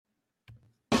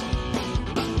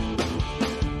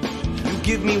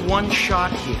give me one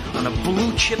shot here on a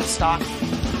blue chip stock,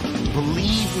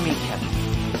 believe me, Kevin,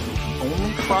 the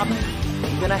only problem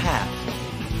you're gonna have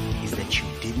is that you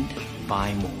didn't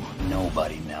buy more.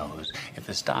 Nobody knows if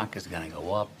the stock is going to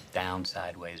go up, down,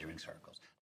 sideways, or in circles.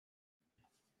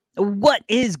 What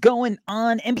is going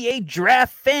on, NBA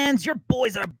draft fans? Your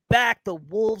boys are back, the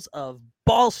Wolves of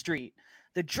Ball Street,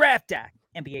 the Draft Act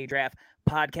NBA Draft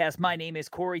Podcast. My name is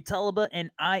Corey Tulaba, and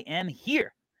I am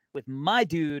here with my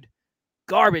dude,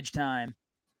 Garbage Time,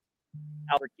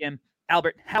 Albert Kim.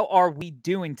 Albert, how are we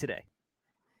doing today?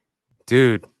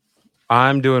 Dude,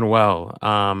 I'm doing well.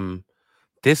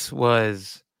 This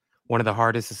was one of the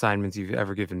hardest assignments you've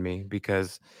ever given me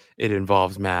because it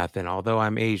involves math. And although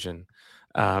I'm Asian,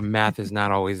 math is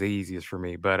not always the easiest for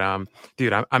me. But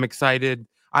dude, I'm excited.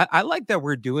 I like that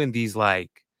we're doing these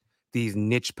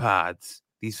niche pods,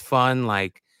 these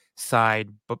fun side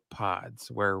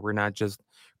pods where we're not just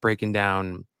breaking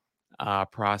down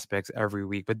prospects every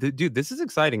week. But dude, this is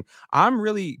exciting. I'm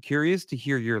really curious to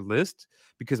hear your list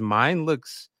because mine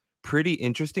looks pretty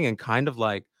interesting and kind of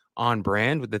on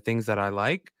brand with the things that I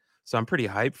like. So I'm pretty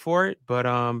hyped for it. But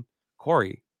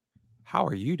Corey, how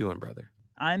are you doing, brother?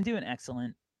 I'm doing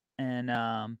excellent. And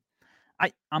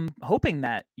I'm hoping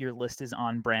that your list is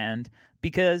on brand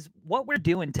because what we're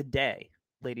doing today,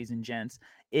 ladies and gents,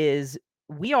 is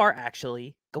we are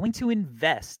actually going to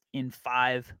invest in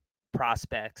 5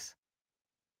 prospects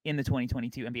in the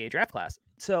 2022 NBA draft class.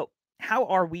 So how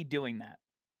are we doing that?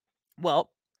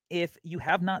 Well, if you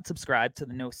have not subscribed to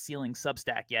the No Ceiling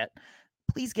Substack yet,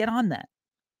 please get on that.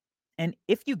 And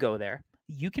if you go there,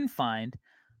 you can find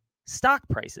stock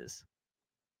prices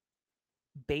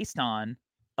based on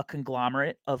a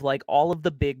conglomerate of all of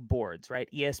the big boards, right?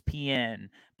 ESPN,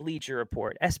 Bleacher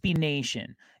Report, SB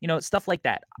Nation, stuff like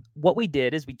that. What we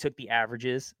did is we took the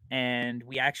averages and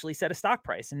we actually set a stock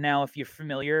price. And now if you're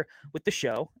familiar with the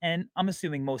show, and I'm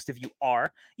assuming most of you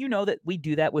are, you know that we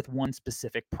do that with one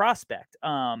specific prospect.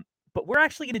 But we're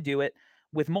actually going to do it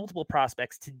with multiple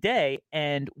prospects today,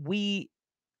 and we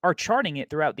are charting it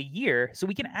throughout the year so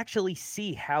we can actually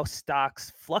see how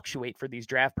stocks fluctuate for these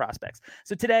draft prospects.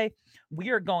 So today we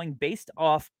are going based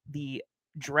off the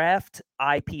draft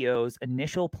IPO's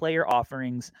initial player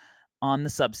offerings on the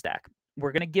Substack.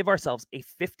 We're going to give ourselves a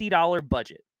 $50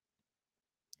 budget,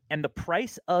 and the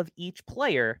price of each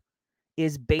player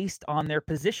is based on their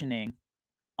positioning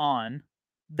on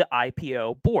the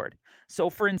IPO board.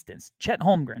 So for instance, Chet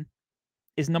Holmgren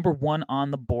is number 1 on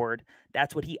the board.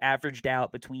 That's what he averaged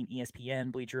out between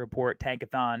ESPN, Bleacher Report,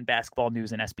 Tankathon, Basketball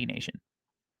News, and SB Nation.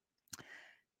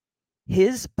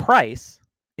 His price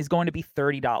is going to be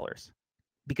 $30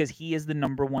 because he is the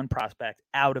number 1 prospect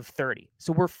out of 30.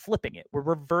 So we're flipping it. We're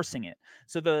reversing it.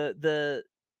 So the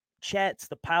Chets,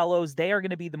 the Palos, they are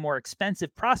going to be the more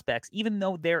expensive prospects, even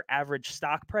though their average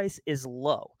stock price is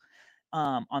low.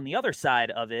 On the other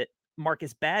side of it,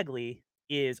 Marcus Bagley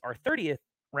is our 30th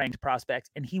ranked prospect,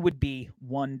 and he would be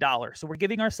 $1. So we're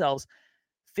giving ourselves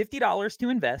 $50 to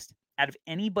invest out of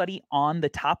anybody on the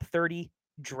top 30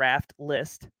 draft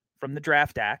list from the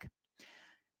Draft Act.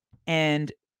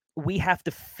 And we have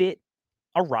to fit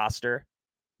a roster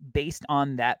based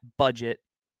on that budget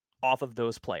off of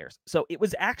those players. So it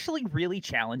was actually really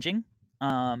challenging,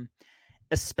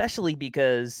 especially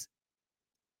because,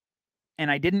 and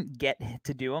I didn't get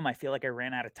to do them. I feel like I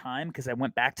ran out of time because I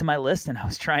went back to my list and I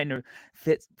was trying to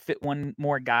fit one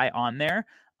more guy on there.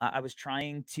 I was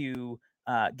trying to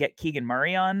get Keegan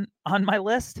Murray on my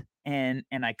list, and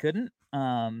I couldn't.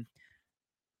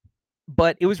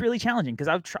 But it was really challenging because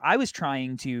I was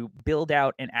trying to build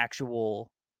out an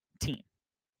actual team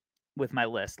with my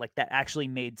list, that actually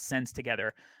made sense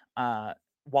together,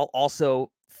 while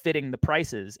also fitting the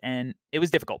prices, and it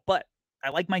was difficult. But I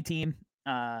like my team.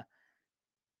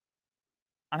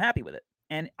 I'm happy with it.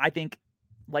 And I think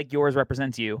like yours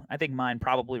represents you, I think mine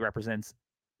probably represents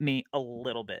me a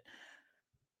little bit.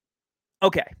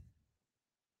 Okay.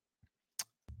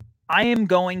 I am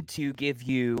going to give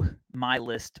you my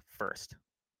list first,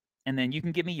 and then you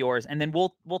can give me yours, and then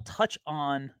we'll touch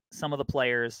on some of the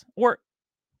players, or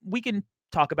we can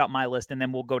talk about my list and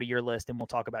then we'll go to your list and we'll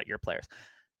talk about your players.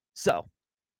 So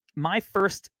my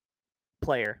first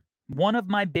player, one of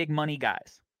my big money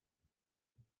guys,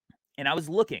 and I was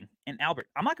looking, and Albert,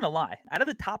 I'm not going to lie, out of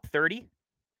the top 30,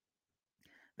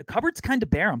 the cupboard's kind of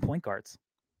bare on point guards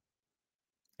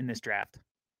in this draft.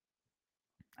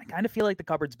 I kind of feel like the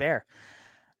cupboard's bare.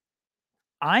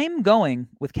 I'm going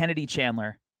with Kennedy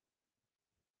Chandler.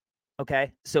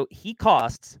 Okay, so he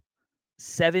costs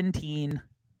 17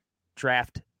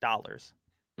 draft dollars.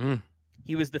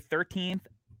 He was the 13th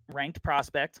ranked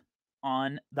prospect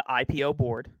on the IPO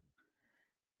board.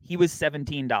 he was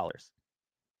 $17.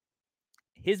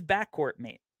 His backcourt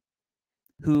mate,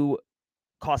 who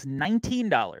cost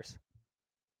 $19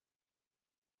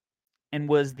 and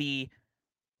was the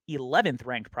 11th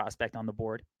ranked prospect on the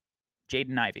board,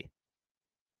 Jaden Ivey.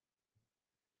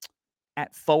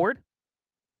 At forward,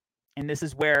 and this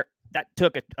is where that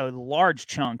took a large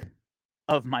chunk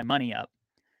of my money up,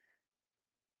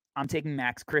 I'm taking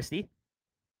Max Christie.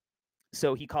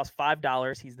 So he costs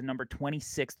 $5. He's the number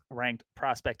 26th ranked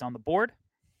prospect on the board.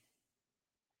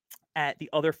 At the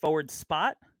other forward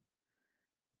spot,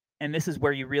 and this is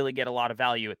where you really get a lot of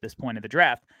value at this point of the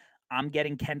draft, I'm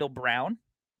getting Kendall Brown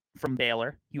from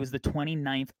Baylor. He was the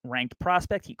 29th ranked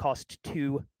prospect. He cost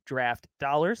 $2 draft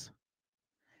dollars.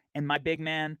 And my big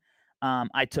man,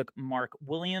 I took Mark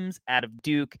Williams out of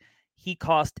Duke. He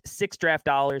cost $6 draft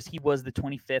dollars. He was the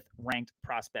 25th ranked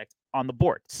prospect on the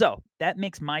board. So that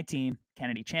makes my team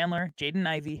Kennedy Chandler, Jaden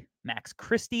Ivey, Max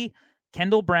Christie,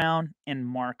 Kendall Brown, and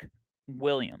Mark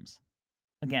Williams.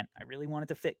 Again, I really wanted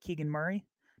to fit Keegan Murray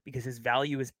because his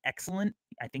value is excellent.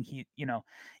 I think he,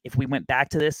 if we went back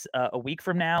to this a week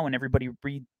from now and everybody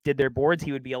redid their boards,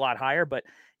 he would be a lot higher, but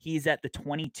he's at the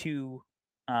 22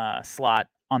 slot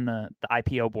on the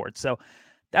IPO board. So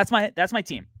that's my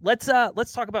team. Let's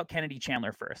talk about Kennedy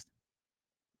Chandler first.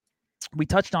 We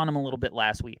touched on him a little bit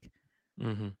last week.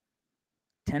 Mm-hmm.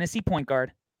 Tennessee point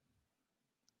guard.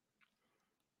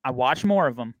 I watch more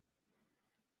of them.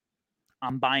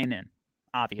 I'm buying in,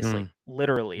 obviously,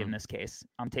 literally in this case.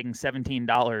 I'm taking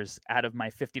 $17 out of my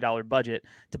 $50 budget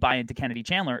to buy into Kennedy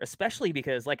Chandler, especially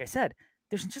because, like I said,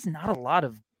 there's just not a lot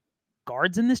of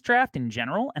guards in this draft in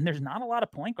general, and there's not a lot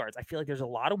of point guards. I feel like there's a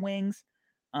lot of wings,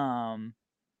 and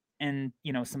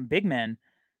some big men.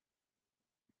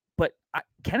 But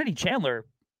Kennedy Chandler,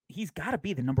 he's got to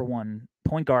be the number one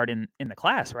point guard in the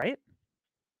class, right?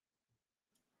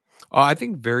 I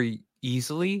think very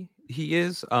easily he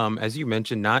is. As you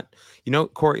mentioned, not,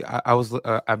 Corey,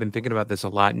 I've been thinking about this a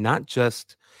lot, not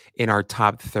just in our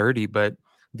top 30, but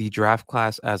the draft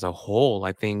class as a whole.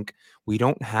 I think we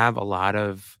don't have a lot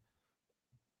of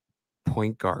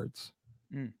point guards.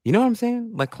 You know what I'm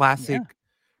saying? Like classic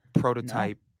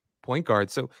prototype point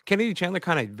guards. So Kennedy Chandler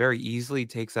kind of very easily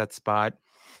takes that spot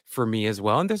for me as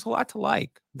well. And there's a lot to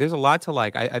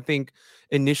like. I think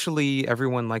initially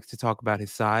everyone likes to talk about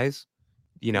his size,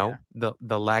 the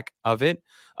lack of it.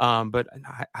 But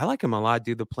I like him a lot,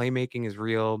 dude. The playmaking is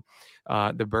real.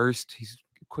 The burst, he's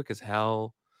quick as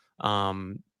hell.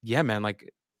 Yeah, man,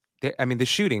 like, the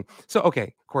shooting. So,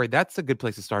 okay, Corey, that's a good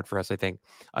place to start for us, I think.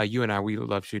 You and I, we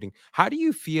love shooting. How do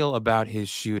you feel about his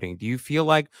shooting? Do you feel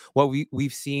like what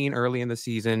we've seen early in the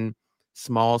season,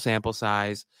 small sample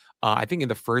size, I think in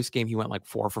the first game, he went like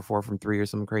 4 for 4 from 3 or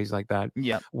something crazy like that.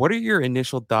 Yeah. What are your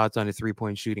initial thoughts on his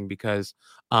 3-point shooting? Because,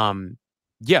 do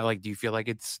you feel like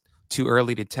it's too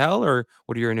early to tell, or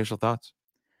what are your initial thoughts?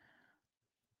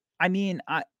 I mean,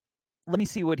 let me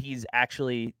see what he's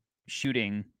actually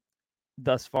shooting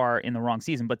thus far in the wrong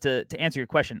season. But to answer your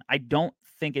question, I don't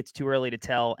think it's too early to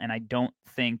tell, and I don't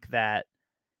think that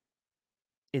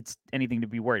it's anything to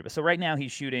be worried about. So right now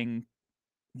he's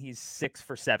 6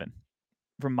 for 7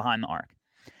 from behind the arc.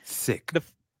 Sick.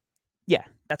 Yeah,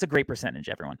 that's a great percentage,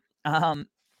 everyone.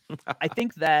 I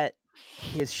think that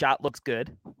his shot looks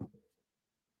good.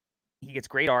 He gets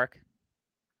great arc,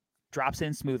 drops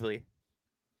in smoothly.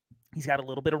 He's got a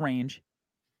little bit of range.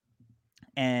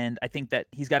 And I think that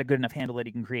he's got a good enough handle that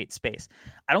he can create space.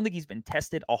 I don't think he's been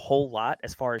tested a whole lot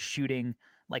as far as shooting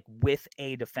like with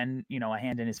a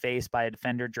hand in his face by a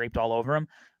defender draped all over him.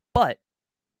 But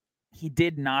he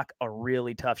did knock a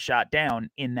really tough shot down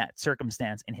in that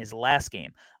circumstance in his last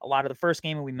game. A lot of the first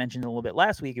game, and we mentioned a little bit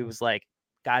last week, it was like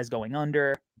guys going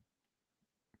under,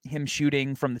 him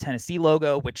shooting from the Tennessee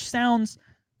logo, which sounds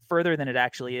further than it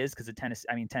actually is because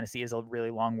Tennessee is a really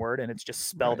long word and it's just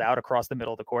spelled out across the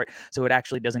middle of the court. So it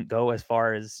actually doesn't go as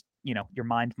far as, your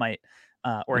mind might,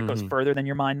 or it goes further than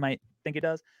your mind might think it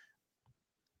does.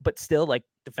 But still, like,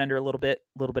 defender a little bit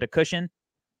of cushion,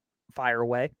 fire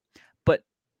away. But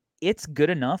it's good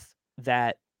enough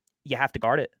that you have to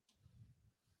guard it.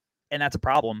 And that's a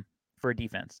problem for a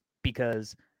defense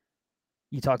because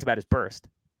you talked about his burst.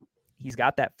 He's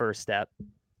got that first step.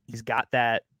 He's got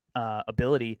that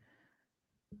ability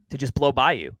to just blow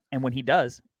by you. And when he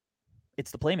does, it's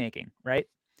the playmaking, right?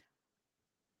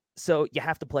 So you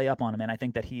have to play up on him. And I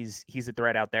think that he's a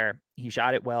threat out there. He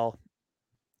shot it well,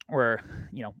 or,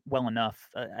 well enough.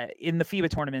 In the FIBA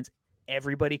tournaments,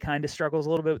 everybody kind of struggles a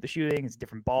little bit with the shooting. It's a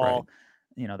different ball,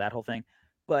 that whole thing.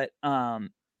 But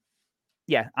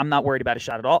yeah, I'm not worried about his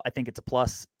shot at all. I think it's a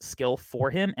plus skill for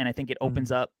him. And I think it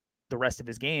opens up the rest of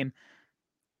his game,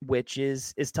 which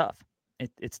is tough.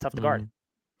 it's tough to guard.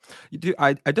 You do.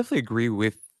 I definitely agree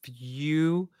with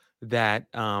you that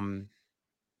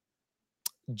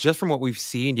just from what we've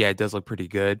seen, yeah, it does look pretty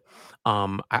good.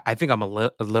 I think I'm a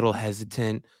little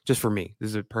hesitant, just for me. This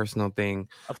is a personal thing.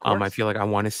 Of I course. feel like I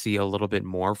want to see a little bit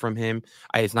more from him.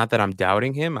 It's not that I'm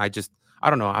doubting him. I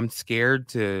don't know. I'm scared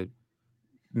to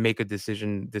make a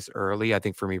decision this early, I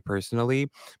think, for me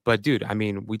personally. But dude, I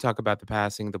mean, we talk about the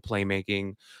passing, the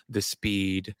playmaking, the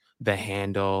speed, the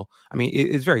handle. I mean,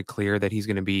 it's very clear that he's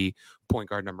going to be point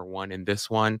guard number one in this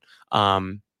one.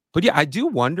 But yeah, I do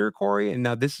wonder, Corey, and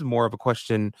now this is more of a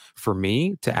question for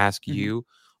me to ask Mhm. you,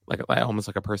 like almost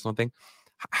like a personal thing.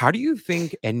 How do you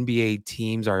think NBA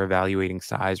teams are evaluating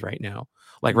size right now?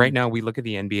 Like right Mm. now, we look at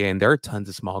the NBA and there are tons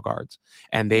of small guards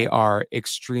and they Yeah. are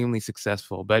extremely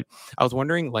successful. But I was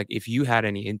wondering, like, if you had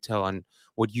any intel on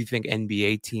what you think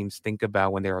NBA teams think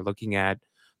about when they are looking at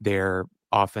their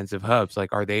offensive hubs.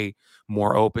 Like, are they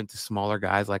more open to smaller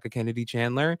guys like a Kennedy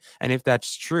Chandler? And if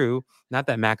that's true, not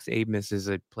that Max Abmas is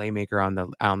a playmaker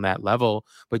on that level,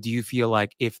 but do you feel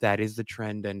like if that is the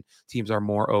trend and teams are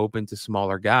more open to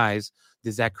smaller guys,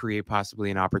 does that create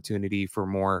possibly an opportunity for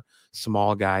more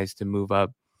small guys to move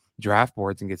up draft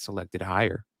boards and get selected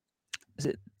higher?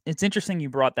 It's interesting you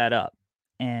brought that up.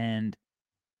 And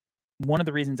one of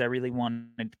the reasons I really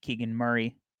wanted Keegan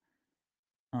Murray,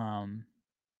 um,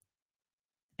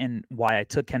 and why I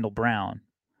took Kendall Brown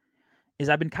is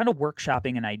I've been kind of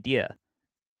workshopping an idea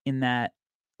in that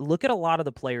look at a lot of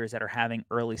the players that are having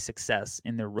early success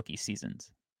in their rookie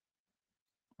seasons,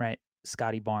 right?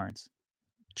 Scotty Barnes,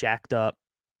 jacked up,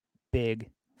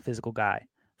 big, physical guy.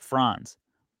 Franz,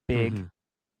 big, Hmm.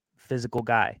 physical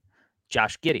guy.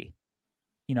 Josh Giddey,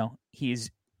 he's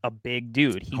a big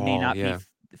dude. He may Tall, not be yeah.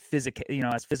 physical,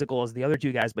 as physical as the other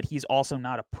two guys, but he's also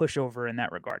not a pushover in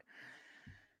that regard.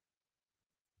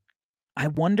 I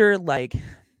wonder, like,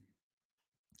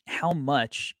 how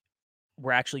much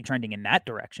we're actually trending in that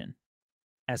direction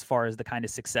as far as the kind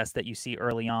of success that you see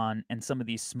early on, and some of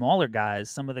these smaller guys,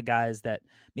 some of the guys that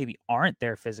maybe aren't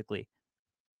there physically,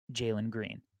 Jalen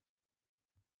Green,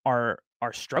 are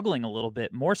struggling a little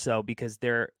bit more so because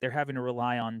they're having to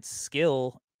rely on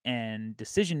skill and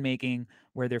decision making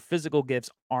where their physical gifts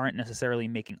aren't necessarily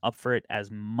making up for it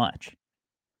as much.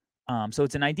 So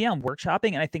it's an idea I'm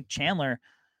workshopping, and I think Chandler,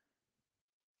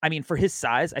 I mean, for his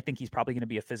size, I think he's probably going to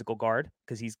be a physical guard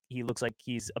because he looks like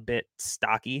he's a bit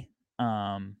stocky.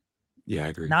 Um, Yeah, I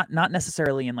agree. not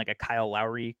necessarily in like a Kyle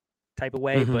Lowry type of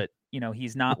way, Hmm. but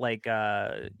he's not like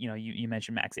you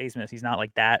mentioned Max Asmus. He's not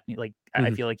like that. Like I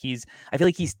Hmm. feel like he's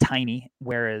tiny,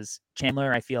 whereas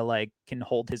Chandler, I feel like, can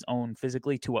hold his own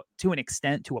physically to an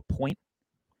extent, to a point.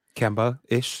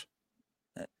 Kemba-ish.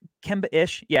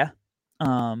 Kemba-ish, yeah.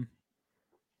 Um,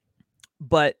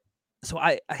 but so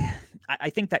I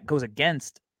think that goes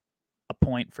against a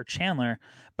point for Chandler,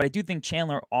 but I do think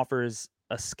Chandler offers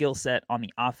a skill set on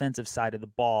the offensive side of the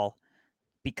ball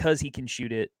because he can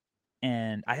shoot it.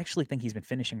 And I actually think he's been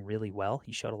finishing really well.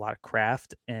 He showed a lot of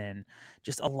craft and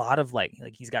just a lot of like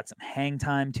he's got some hang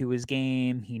time to his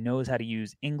game. He knows how to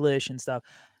use English and stuff.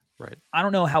 Right. I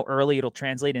don't know how early it'll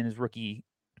translate in his rookie,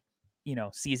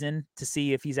 season to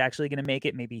see if he's actually going to make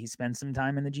it. Maybe he spends some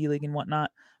time in the G League and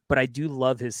whatnot. But I do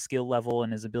love his skill level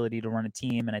and his ability to run a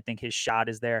team, and I think his shot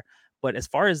is there. But as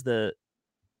far as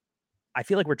I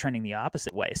feel like we're trending the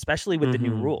opposite way, especially with the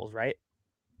new Hmm. rules, right?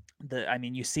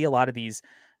 You see a lot of these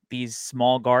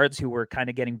small guards who were kind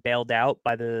of getting bailed out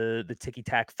by the ticky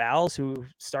tack fouls who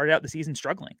started out the season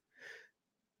struggling.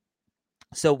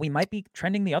 So we might be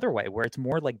trending the other way, where it's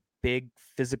more like big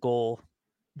physical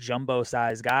jumbo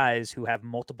size guys who have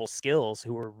multiple skills,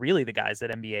 who are really the guys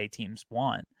that NBA teams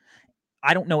want.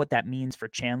 I don't know what that means for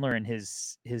Chandler and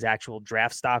his actual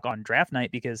draft stock on draft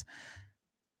night, because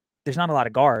there's not a lot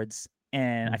of guards,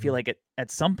 and I feel Hmm. like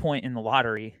at some point in the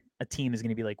lottery, a team is going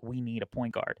to be like, we need a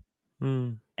point guard,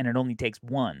 Mm. and it only takes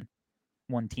one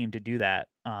team to do that.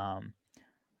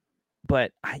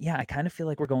 But I kind of feel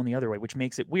like we're going the other way, which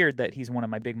makes it weird that he's one of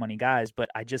my big money guys. But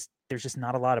there's just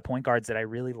not a lot of point guards that I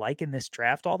really like in this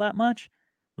draft all that much.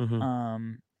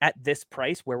 Hmm. At this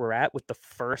price where we're at with the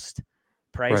first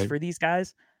price Right. for these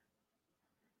guys.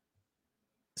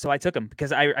 So I took him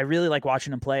because I really like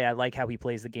watching him play. I like how he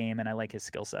plays the game, and I like his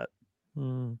skill set.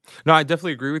 Mm. No, I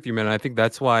definitely agree with you, man. I think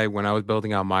that's why when I was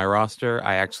building out my roster,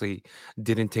 I actually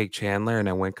didn't take Chandler and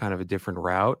I went kind of a different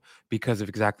route because of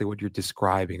exactly what you're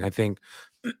describing. I think,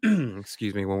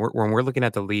 excuse me, when we're looking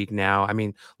at the league now, I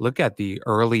mean, look at the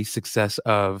early success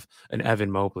of an Evan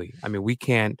Mobley. I mean, we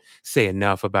can't say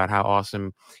enough about how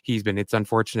awesome he's been. It's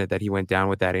unfortunate that he went down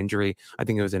with that injury. I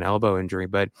think it was an elbow injury,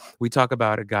 but we talk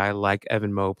about a guy like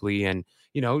Evan Mobley, and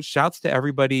shouts to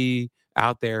everybody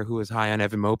out there who is high on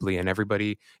Evan Mobley, and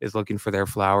everybody is looking for their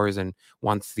flowers and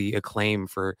wants the acclaim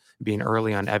for being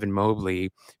early on Evan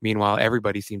Mobley. Meanwhile,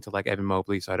 everybody seemed to like Evan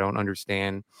Mobley, so I don't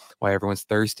understand why everyone's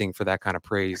thirsting for that kind of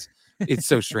praise. It's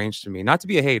so strange to me. Not to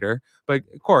be a hater, but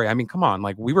Corey, I mean, come on,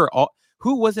 like we were all.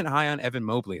 Who wasn't high on Evan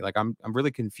Mobley? Like I'm really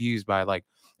confused by like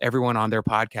everyone on their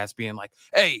podcast being like,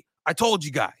 "Hey, I told you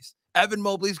guys, Evan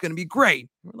Mobley's going to be great."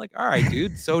 We're like, "All right,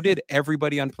 dude." So did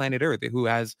everybody on planet Earth who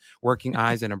has working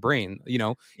eyes and a brain. You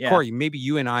know, Yeah. Corey, maybe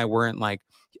you and I weren't like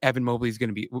Evan Mobley's going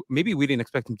to be. Maybe we didn't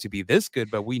expect him to be this good,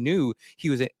 but we knew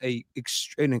he was an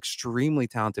extremely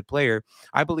talented player.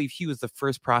 I believe he was the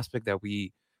first prospect that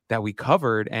we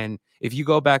covered. And if you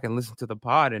go back and listen to the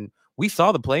pod, and we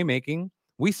saw the playmaking.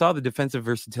 We saw the defensive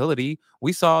versatility.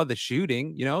 We saw the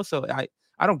shooting, you know, so I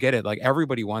don't get it. Like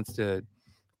everybody wants to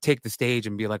take the stage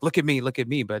and be like, look at me.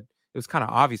 But it was kind of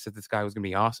obvious that this guy was going to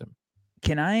be awesome.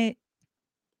 I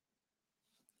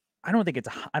don't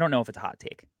know if it's a hot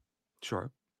take.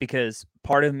 Sure. Because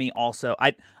part of me also,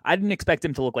 I didn't expect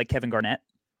him to look like Kevin Garnett.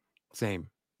 Same.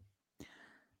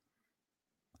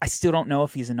 I still don't know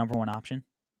if he's a number one option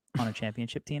on a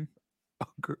championship team.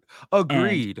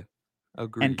 Agreed.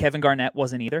 And Kevin Garnett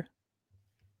wasn't either.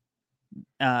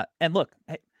 And look,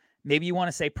 maybe you want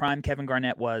to say prime Kevin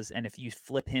Garnett was, and if you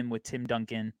flip him with Tim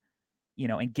Duncan, you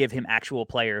know, and give him actual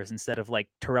players instead of like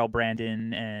Terrell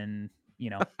Brandon and, you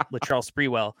know, Latrell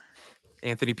Sprewell.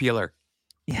 Anthony Peeler.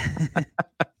 Yeah.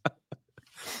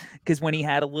 Because when he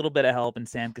had a little bit of help in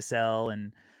Sam Cassell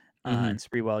and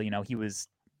Sprewell, you know, he was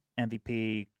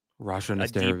MVP. Rasha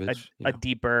Nesterovich. A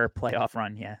deeper playoff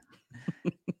run, yeah.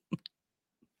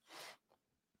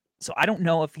 So I don't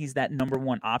know if he's that number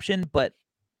one option, but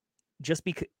just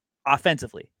because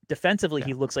offensively, defensively,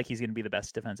 he looks like he's going to be the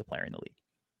best defensive player in the league.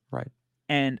 Right.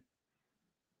 And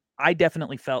I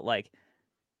definitely felt like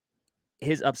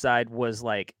his upside was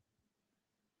like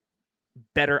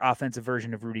better offensive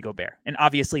version of Rudy Gobert. And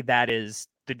obviously that is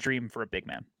the dream for a big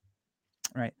man.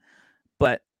 Right.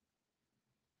 But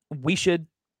we should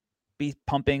be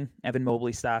pumping Evan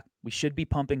Mobley stock. We should be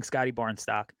pumping Scotty Barnes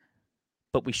stock.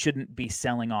 But we shouldn't be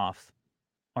selling off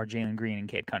our Jalen Green and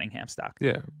Cade Cunningham stock.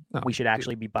 Yeah. No, we should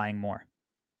actually be buying more.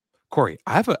 Corey,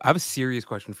 I have a serious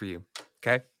question for you.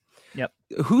 Okay. Yep.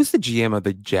 Who's the GM of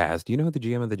the Jazz? Do you know who the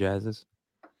GM of the Jazz is?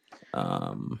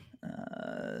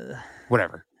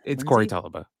 Whatever. It's Lindsay? Corey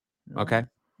Tulaba. Okay.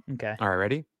 Okay. All right.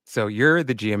 Ready? So you're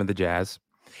the GM of the Jazz,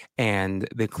 and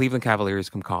the Cleveland Cavaliers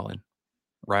come calling,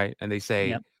 right? And they say,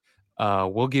 Yep.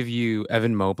 we'll give you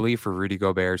Evan Mobley for Rudy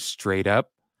Gobert straight up.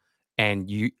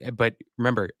 But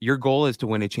remember, your goal is to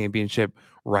win a championship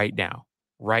right now.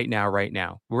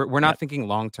 We're not thinking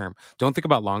long term. Don't think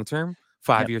about long term.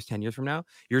 5 years, 10 years from now,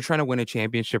 you're trying to win a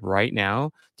championship right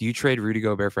now. Do you trade Rudy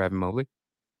Gobert for Evan Mobley?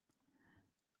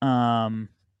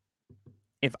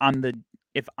 If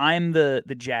I'm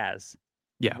the Jazz,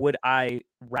 yeah, would I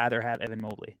rather have Evan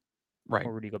Mobley, right,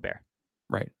 or Rudy Gobert?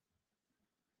 Right.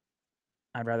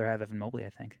 I'd rather have Evan Mobley,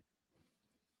 I think.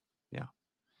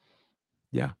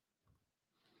 Yeah.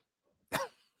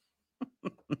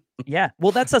 Yeah,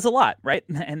 well, that says a lot, right?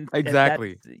 And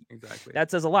exactly.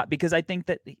 That says a lot, because I think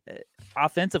that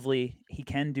offensively he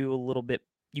can do a little bit.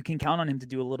 You can count on him to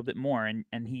do a little bit more, and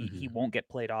he won't get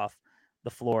played off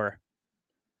the floor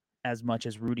as much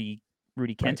as Rudy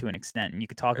can to an extent. And you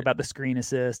could talk about the screen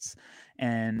assists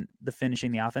and the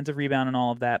finishing, the offensive rebound, and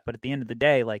all of that. But at the end of the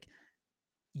day, like,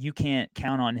 you can't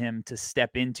count on him to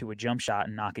step into a jump shot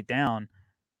and knock it down.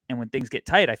 And when things get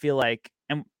tight, I feel like,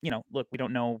 and you know, look, we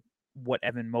don't know what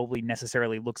Evan Mobley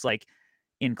necessarily looks like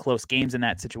in close games in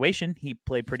that situation. He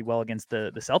played pretty well against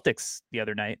the Celtics the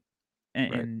other night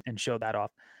and showed that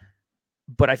off.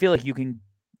 But I feel like you can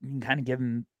kind of give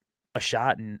him a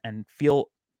shot and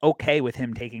feel okay with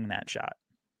him taking that shot.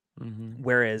 Mm-hmm.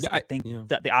 Whereas I think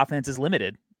that the offense is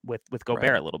limited with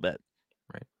Gobert a little bit.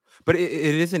 Right. But it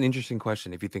is an interesting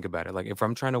question if you think about it. Like, if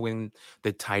I'm trying to win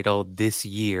the title this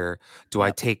year, do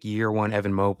I take year one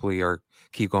Evan Mobley or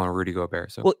keep going Rudy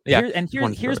Gobert? So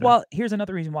here's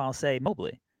another reason why I'll say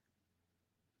Mobley.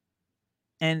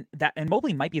 And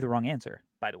Mobley might be the wrong answer,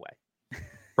 by the way.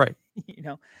 Right. You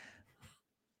know,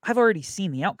 I've already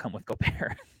seen the outcome with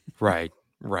Gobert. Right.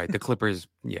 The Clippers,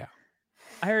 yeah.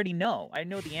 I already know. I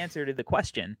know the answer to the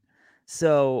question.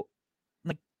 So,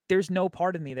 like, there's no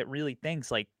part of me that really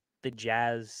thinks like the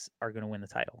Jazz are going to win the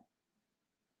title,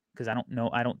 because I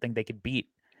don't think they could beat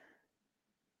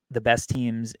the best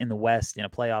teams in the West in a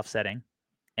playoff setting.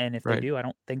 And if they do, I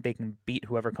don't think they can beat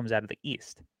whoever comes out of the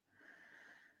East.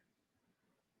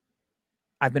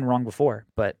 I've been wrong before,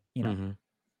 but you know,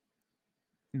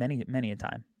 many a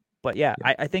time. But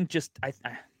I think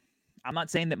I'm not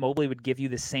saying that Mobley would give you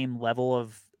the same level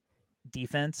of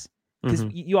defense, because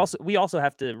Mm-hmm. we also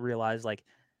have to realize, like,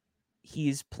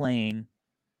 he's playing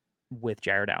with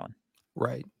Jared Allen,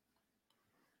 Right.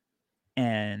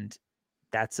 and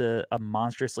that's a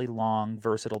monstrously long,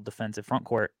 versatile defensive front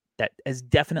court that is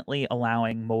definitely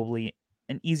allowing Mobley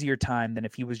an easier time than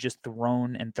if he was just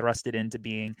thrown and thrusted into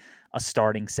being a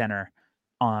starting center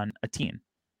on a team.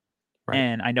 Right.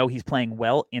 And I know he's playing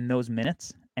well in those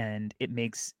minutes, and it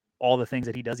makes all the things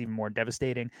that he does even more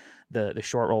devastating. The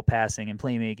short roll passing and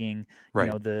playmaking, Right.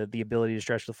 you know, the ability to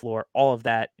stretch the floor, all of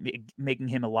that, making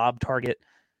him a lob target,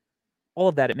 all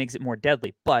of that, it makes it more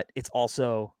deadly. But it's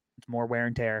also, it's more wear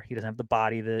and tear. He doesn't have the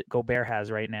body that Gobert has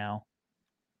right now.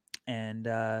 And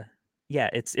yeah,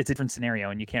 it's a different scenario,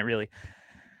 and you can't really,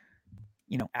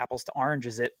 you know, apples to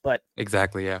oranges it. But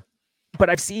Exactly. Yeah.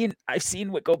 I've seen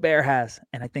what Gobert has,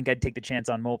 and I think I'd take the chance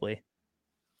on Mobley.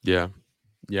 Yeah.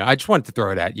 Yeah. I just wanted to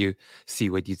throw it at you, see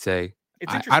what you'd say.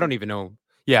 It's I interesting. don't even know.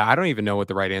 Yeah, I don't even know what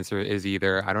the right answer is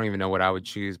either. I don't even know what I would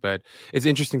choose, but it's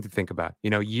interesting to think about. You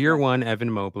know, year Right. one,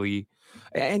 Evan Mobley.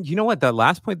 And you know what? The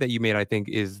last point that you made, I think,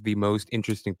 is the most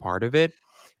interesting part of it.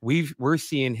 We're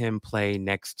seeing him play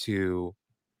next to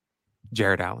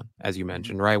Jared Allen, as you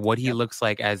mentioned, right? What he Yep. looks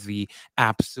like as the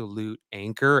absolute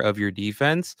anchor of your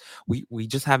defense, we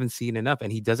just haven't seen enough.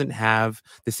 And he doesn't have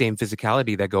the same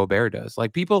physicality that Gobert does.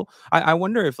 Like people, I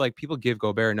wonder if like people give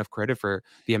Gobert enough credit for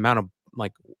the amount of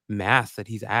like mass that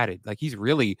he's added. Like he's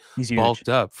really He's huge. bulked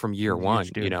up from year He's a huge one,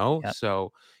 you dude. know? Yep.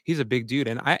 So he's a big dude.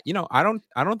 And I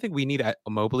don't think we need a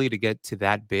Mobley to get to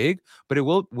that big, but it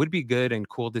would be good and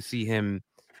cool to see him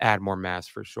add more mass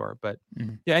for sure. But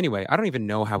yeah, anyway, I don't even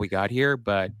know how we got here,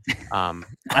 but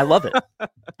I love it.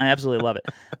 I absolutely love it.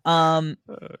 Oh,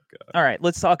 God. All right,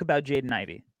 let's talk about Jaden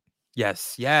Ivey.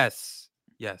 Yes.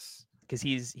 Because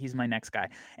he's my next guy.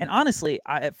 And honestly,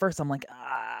 at first I'm like,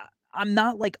 I'm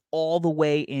not like all the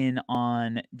way in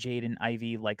on Jaden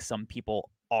Ivey like some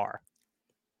people are.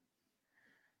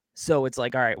 So it's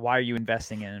like, all right, why are you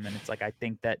investing in him? And it's like, I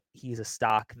think that he's a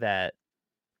stock that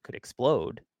could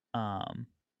explode.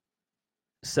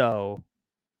 So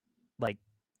like,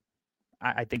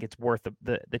 I think it's worth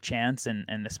the chance,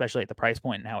 and especially at the price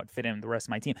point and how it fit in the rest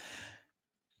of my team.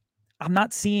 I'm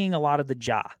not seeing a lot of the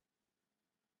Ja.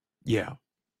 Yeah.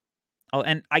 Oh,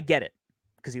 and I get it,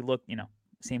 because he looked,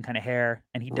 same kind of hair,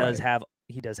 and he does have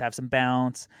some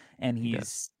bounce, and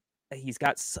he's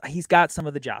got some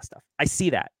of the Ja stuff. I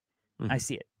see that. I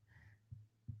see it.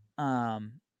 I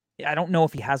don't know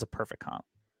if he has a perfect comp,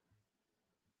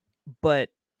 but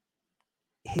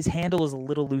his handle is a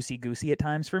little loosey-goosey at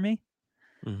times for me.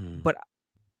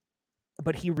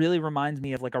 But he really reminds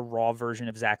me of like a raw version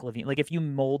of Zach LaVine. Like if you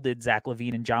molded Zach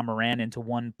LaVine and Ja Morant into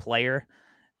one player,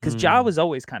 because Ja was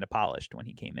always kind of polished when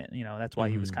he came in. That's why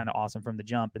he was kind of awesome from the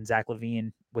jump, and Zach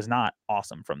LaVine was not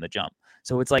awesome from the jump.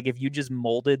 So it's like if you just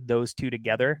molded those two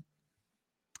together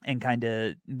and kind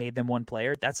of made them one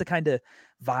player, that's the kind of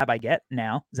vibe I get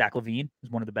now. Zach LaVine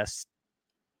is one of the best,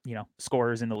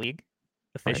 scorers in the league.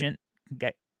 Efficient,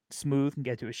 get smooth, and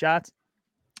get to his shots.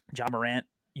 Ja Morant,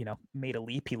 made a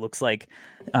leap. He looks like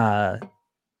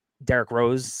Derrick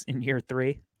Rose in year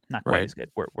 3. Not quite as good.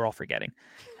 We're all forgetting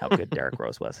how good Derrick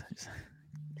Rose was.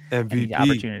 MVP.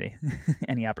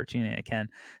 Any opportunity I can.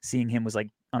 Seeing him was like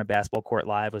on a basketball court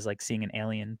live was like seeing an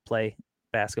alien play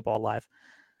basketball live.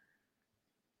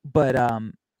 But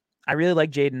I really like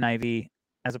Jaden Ivey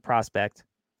as a prospect.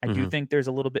 I do think there's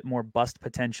a little bit more bust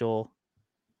potential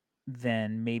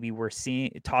than maybe we're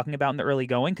talking about in the early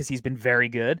going, because he's been very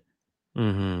good.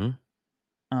 And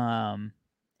when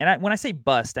I say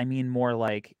bust, I mean more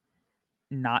like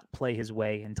not play his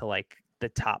way into like the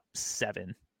top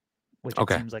 7, which it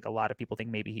seems like a lot of people think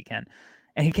maybe he can.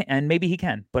 And maybe he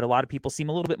can, but a lot of people seem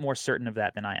a little bit more certain of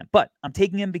that than I am. But I'm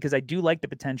taking him because I do like the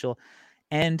potential,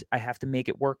 and I have to make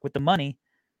it work with the money.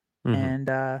 And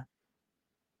I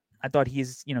thought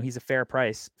he's a fair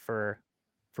price for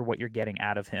what you're getting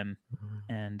out of him.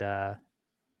 And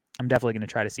I'm definitely going to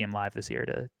try to see him live this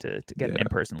year to get an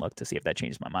in-person look to see if that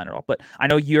changes my mind at all. But I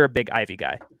know you're a big Ivy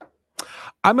guy.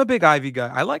 I'm a big Ivy guy.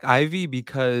 I like Ivy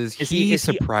because he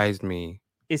surprised me.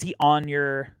 Is he on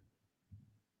your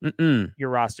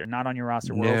roster? Not on your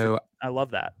roster. No. I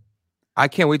love that. I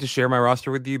can't wait to share my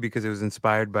roster with you because it was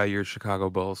inspired by your Chicago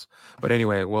Bulls. But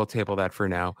anyway, we'll table that for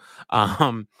now.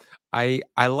 I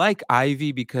like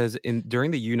Ivy because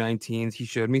during the U19s, he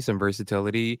showed me some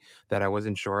versatility that I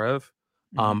wasn't sure of.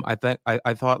 I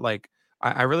thought like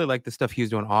I really like the stuff he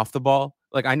was doing off the ball.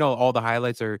 Like I know all the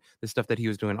highlights are the stuff that he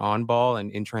was doing on ball and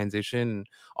in transition and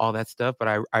all that stuff, but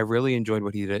I really enjoyed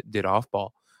what he did off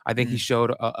ball. I think he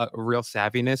showed a real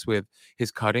savviness with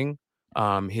his cutting,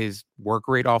 His work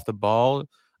rate off the ball.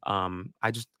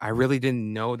 I really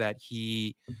didn't know that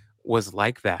he was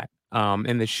like that.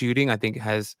 And the shooting, I think,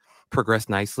 has progressed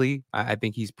nicely. I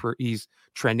think he's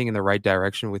trending in the right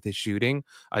direction with his shooting.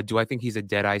 Do I think he's a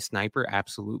dead eye sniper?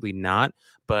 Absolutely not.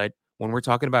 But when we're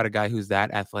talking about a guy who's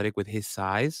that athletic with his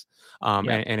size,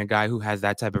 Yeah. and a guy who has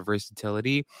that type of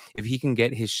versatility, if he can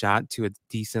get his shot to a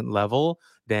decent level,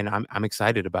 then I'm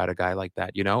excited about a guy like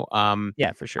that.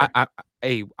 Yeah, for sure.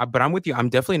 But I'm with you. I'm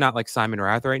definitely not like Simon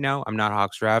Rath right now. I'm not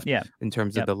Hawks Draft Yeah. in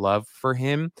terms of Yep. the love for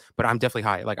him, but I'm definitely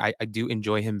high. Like I do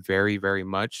enjoy him very, very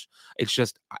much. It's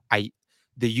just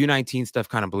the U19 stuff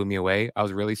kind of blew me away. I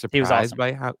was really He was surprised awesome.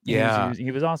 by how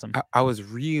He was awesome. I was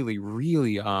really,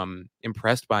 really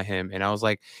impressed by him. And I was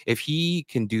like, if he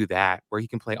can do that, where he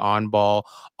can play on ball,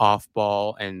 off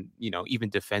ball, and even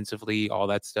defensively, all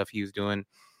that stuff he was doing,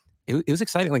 it was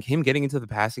exciting. Like him getting into the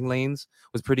passing lanes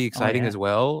was pretty Oh exciting yeah. as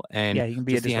well. And Yeah, he can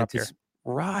be a just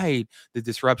disruptor. the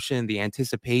disruption, the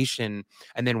anticipation.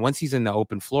 And then once he's in the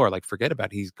open floor, like forget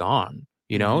about it, he's gone.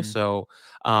 Mhm. So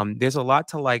there's a lot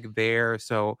to like there.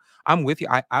 So I'm with you.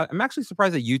 I'm actually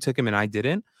surprised that you took him and I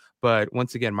didn't. But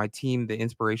once again, my team, the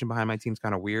inspiration behind my team is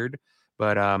kind of weird.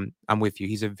 But I'm with you.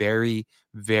 He's a very,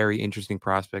 very interesting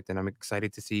prospect, and I'm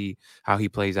excited to see how he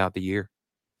plays out the year.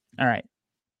 All right.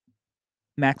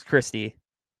 Max Christie,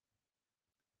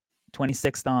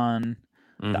 26th on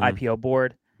the IPO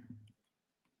board.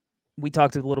 We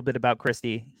talked a little bit about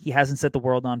Christie. He hasn't set the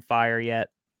world on fire yet.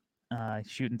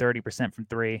 Shooting 30% from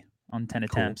 3 on 10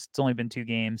 attempts. It's only been 2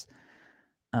 games.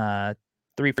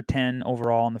 3 for 10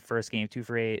 overall in the first game, 2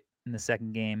 for 8 in the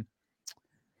second game.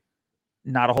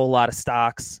 Not a whole lot of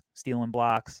stocks, stealing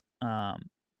blocks.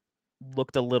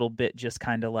 Looked a little bit just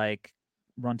kind of like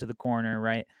run to the corner,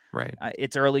 right? Right.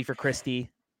 It's early for Christie.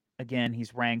 Again,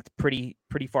 he's ranked pretty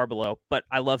far below, but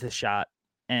I love his shot.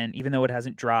 And even though it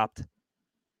hasn't dropped,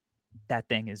 that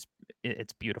thing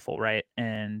it's beautiful, right?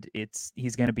 And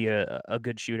he's going to be a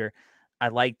good shooter. I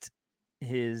liked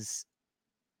his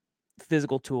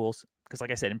physical tools because,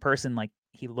 like I said, in person, like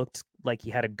he looked like he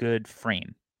had a good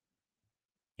frame.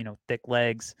 Thick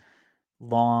legs,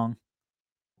 long,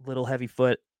 little heavy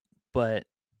foot, but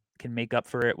can make up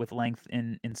for it with length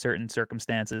in certain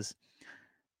circumstances.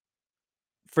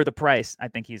 For the price, I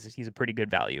think he's a pretty good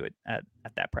value at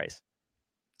that price.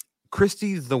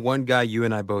 Christie's the one guy you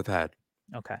and I both had.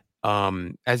 Okay.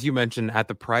 As you mentioned, at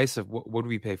the price of what did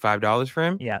we pay? $5 for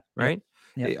him? Yeah. Right.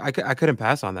 Yep. I couldn't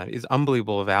pass on that. It's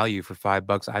unbelievable value for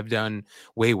 $5. I've done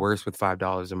way worse with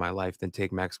 $5 in my life than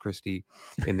take Max Christie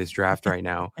in this draft right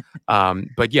now.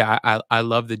 But yeah, I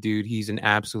love the dude. He's an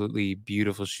absolutely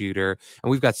beautiful shooter,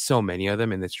 and we've got so many of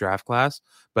them in this draft class.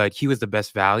 But he was the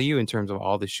best value in terms of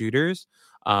all the shooters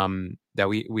that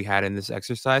we had in this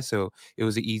exercise. So it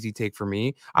was an easy take for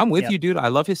me. I'm with you, dude. I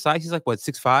love his size. He's like what,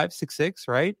 6'5", 6'6",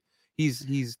 right? He's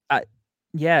he's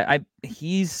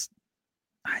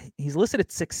listed at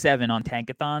 6'7" on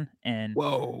Tankathon, and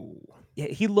whoa,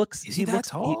 he looks is he that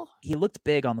tall? He looked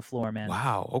big on the floor, man.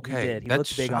 Wow, okay, he did. He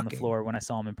looked big on the floor when I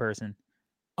saw him in person.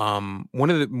 One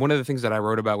of the things that I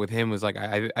wrote about with him was like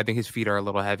I think his feet are a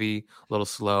little heavy, a little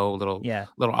slow, little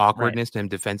awkwardness to him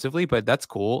defensively, but that's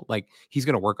cool. Like he's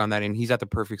gonna work on that, and he's at the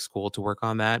perfect school to work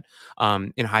on that.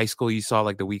 In high school, you saw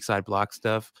like the weak side block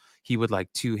stuff. He would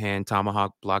like 2-hand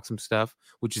tomahawk block some stuff,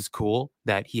 which is cool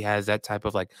that he has that type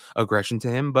of like aggression to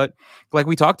him. But like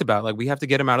we talked about, like we have to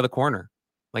get him out of the corner.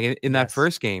 Like in that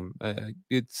first game,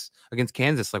 it's against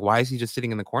Kansas. Like, why is he just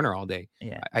sitting in the corner all day?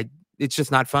 Yeah, it's just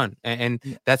not fun. And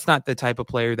that's not the type of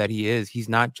player that he is. He's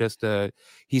not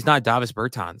he's not Davis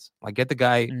Bertans. Like, get the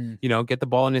guy, get the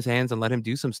ball in his hands and let him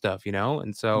do some stuff,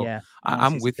 And so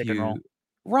I'm with you.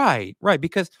 Right.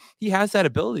 Because he has that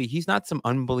ability. He's not some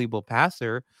unbelievable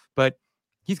passer, but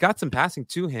he's got some passing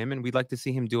to him, and we'd like to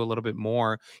see him do a little bit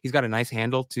more. He's got a nice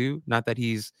handle too. Not that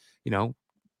he's,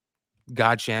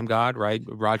 God Shamgod, right?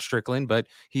 Rod Strickland, but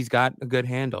he's got a good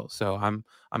handle. So I'm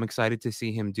excited to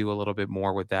see him do a little bit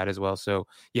more with that as well. So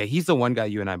yeah, he's the one guy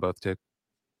you and I both took.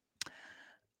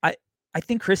 I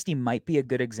think Christie might be a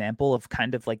good example of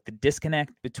kind of like the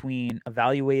disconnect between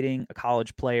evaluating a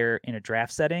college player in a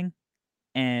draft setting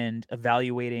and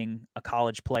evaluating a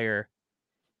college player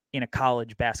in a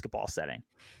college basketball setting.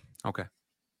 Okay.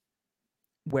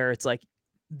 Where it's like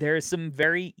there's some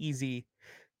very easy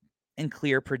and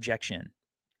clear projection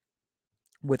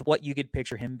with what you could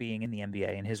picture him being in the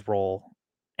NBA and his role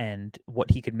and what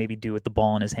he could maybe do with the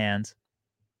ball in his hands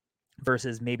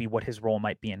versus maybe what his role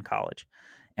might be in college.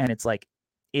 And it's like,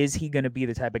 is he going to be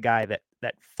the type of guy that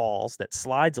falls, that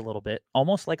slides a little bit,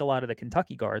 almost like a lot of the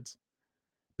Kentucky guards,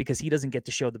 because he doesn't get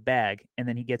to show the bag, and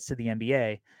then he gets to the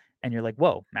NBA, and you're like,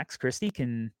 whoa, Max Christie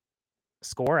can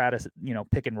score out of,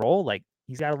 pick and roll. Like,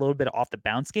 he's got a little bit of off the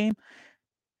bounce game.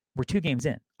 We're 2 games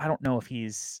in. I don't know if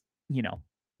he's,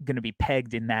 going to be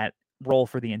pegged in that role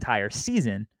for the entire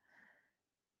season,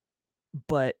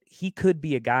 but he could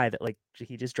be a guy that, like,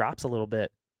 he just drops a little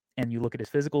bit, and you look at his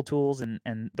physical tools and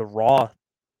the raw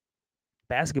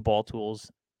basketball tools,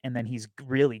 and then he's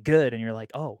really good, and you're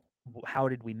like, oh, how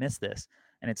did we miss this?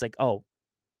 And it's like, oh,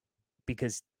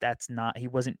 because he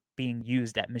wasn't being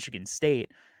used at Michigan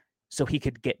State, so he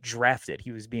could get drafted.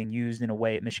 He was being used in a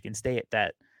way at Michigan State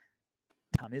that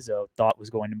Tom Izzo thought was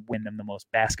going to win them the most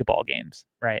basketball games,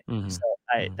 right? So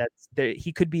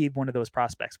he could be one of those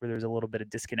prospects where there's a little bit of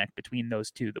disconnect between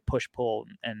those two, the push pull,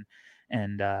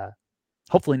 and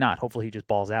hopefully not. Hopefully he just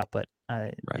balls out, but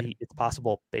it's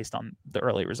possible based on the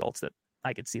early results that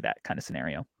I could see that kind of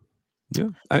scenario. Yeah.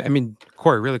 I mean,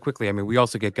 Corey, really quickly, I mean, we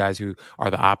also get guys who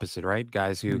are the opposite, right?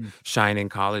 Guys who shine in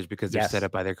college because they're set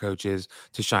up by their coaches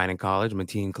to shine in college,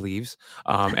 Mateen Cleaves,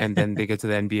 and then they get to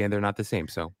the NBA and they're not the same.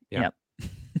 So, yeah. Yep.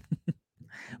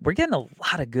 We're getting a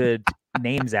lot of good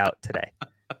names out today.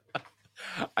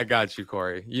 I got you,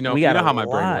 Corey. You know how my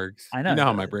brain works. I know. You know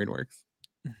how my brain works.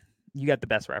 You got the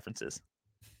best references.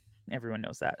 Everyone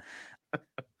knows that.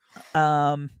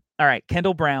 All right,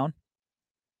 Kendall Brown.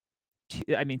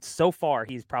 I mean, so far,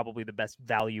 he's probably the best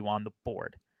value on the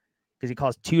board because he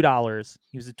costs $2.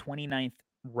 He was the 29th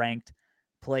ranked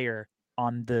player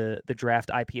on the draft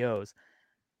IPOs.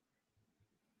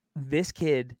 This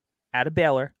kid out of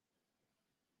Baylor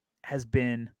has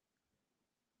been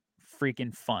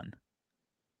freaking fun.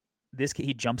 This kid,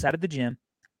 he jumps out of the gym,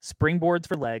 springboards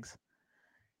for legs,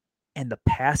 and the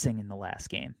passing in the last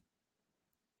game.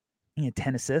 He had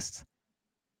 10 assists.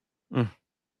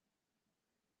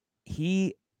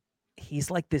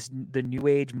 He's like the new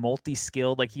age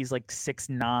multi-skilled, like he's like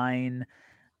 6'9",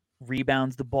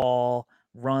 rebounds the ball,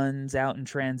 runs out in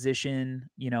transition,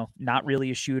 not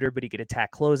really a shooter, but he could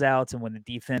attack closeouts, and when the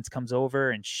defense comes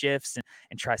over and shifts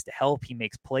and tries to help, he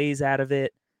makes plays out of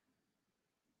it.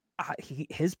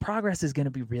 His progress is going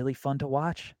to be really fun to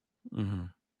watch.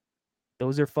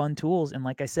 Those are fun tools, and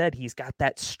like I said, he's got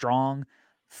that strong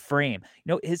frame.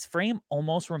 His frame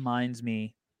almost reminds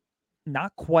me,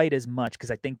 not quite as much, because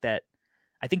I think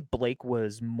Blake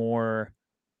was more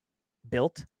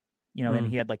built, and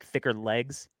he had like thicker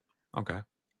legs. Okay.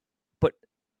 But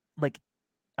like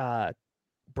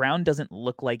Brown doesn't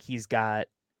look like he's got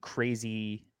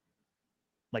crazy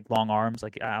like long arms.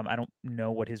 Like I don't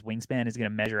know what his wingspan is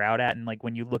going to measure out at, and like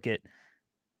when you look at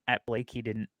Blake, he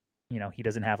didn't, he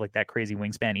doesn't have like that crazy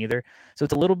wingspan either. So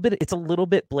it's a little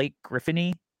bit Blake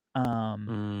Griffin-y.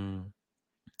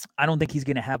 I don't think he's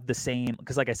going to have the same,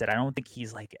 because like I said, I don't think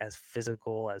he's like as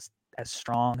physical, as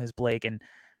strong as Blake, and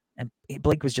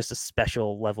Blake was just a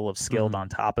special level of skilled on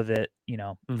top of it,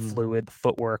 fluid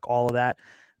footwork, all of that.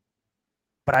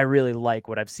 But I really like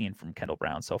what I've seen from Kendall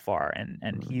Brown so far,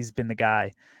 and he's been the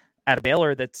guy out of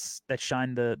Baylor that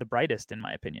shined the brightest, in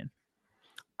my opinion.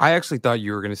 I actually thought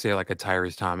you were going to say like a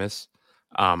Tyrese Thomas.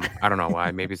 I don't know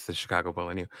why. Maybe it's the Chicago Bull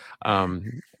in you.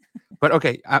 But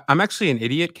okay, I'm actually an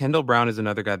idiot. Kendall Brown is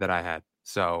another guy that I had.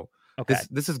 So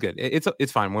this is good.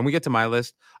 It's fine. When we get to my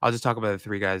list, I'll just talk about the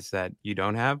 3 guys that you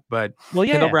don't have. But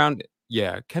Kendall Brown,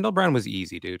 Kendall Brown was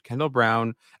easy, dude. Kendall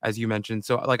Brown, as you mentioned.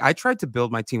 So like I tried to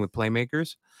build my team with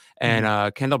playmakers,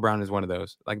 and Kendall Brown is one of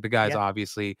those. Like the guy's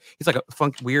obviously, he's like a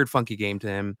weird, funky game to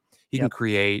him. He can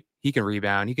create, he can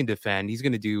rebound, he can defend. He's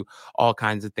going to do all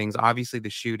kinds of things. Obviously, the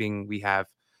shooting we have,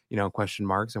 question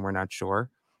marks, and we're not sure.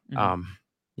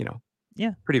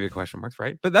 Pretty big question marks,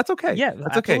 right? But that's okay. Yeah,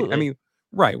 that's absolutely. okay. I mean,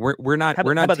 right? We're not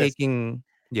taking.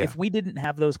 Yeah. If we didn't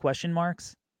have those question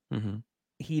marks,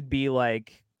 he'd be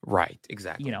like, right,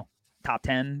 exactly. Top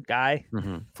 10 guy.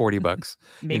 $40.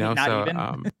 Maybe not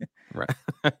even. Right.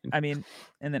 I mean,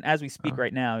 and then as we speak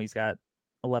right now, he's got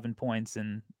 11 points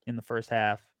in the first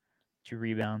half, 2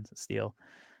 rebounds, a steal.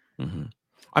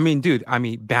 I mean, dude.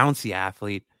 Bouncy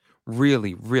athlete.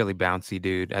 Really, really bouncy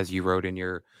dude, as you wrote in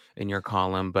your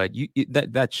column, but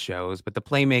that shows. But the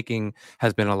playmaking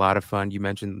has been a lot of fun. You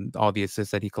mentioned all the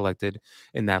assists that he collected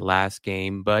in that last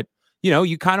game, but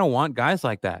you kind of want guys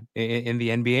like that in the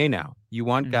NBA now. You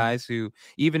want guys who,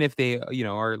 even if they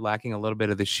are lacking a little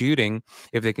bit of the shooting,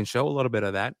 if they can show a little bit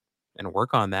of that and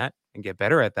work on that and get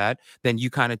better at that, then you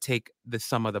kind of take the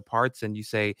sum of the parts and you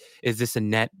say, is this a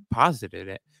net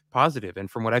positive? And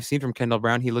from what I've seen from Kendall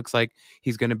Brown, he looks like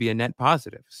he's going to be a net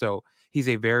positive. So he's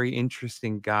a very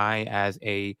interesting guy as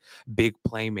a big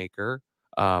playmaker,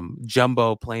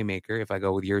 jumbo playmaker, if I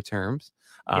go with your terms,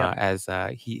 as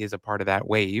he is a part of that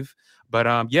wave.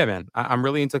 But yeah, man, I'm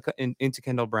really into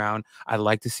Kendall Brown. I'd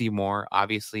like to see more.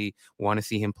 Obviously, want to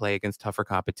see him play against tougher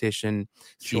competition,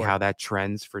 see Sure. how that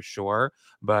trends for sure.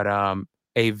 But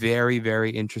a very, very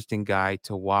interesting guy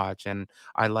to watch, and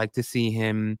I like to see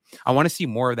him. I want to see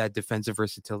more of that defensive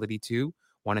versatility too.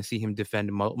 Want to see him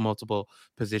defend multiple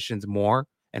positions more,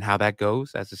 and how that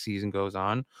goes as the season goes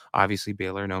on. Obviously,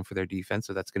 Baylor known for their defense,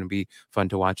 so that's going to be fun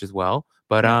to watch as well.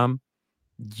 But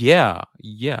yeah,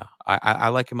 I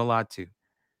like him a lot too.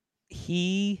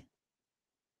 He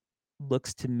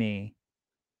looks to me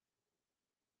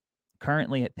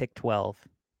currently at pick 12.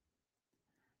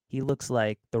 He looks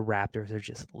like the Raptors are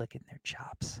just licking their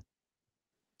chops.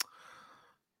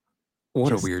 What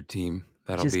a Just- weird team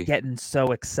that'll Just be. getting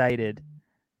so excited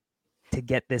to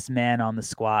get this man on the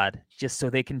squad, just so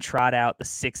they can trot out the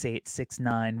 6'8",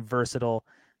 6'9", versatile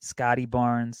Scotty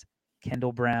Barnes,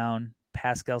 Kendall Brown,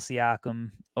 Pascal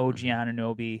Siakam, OG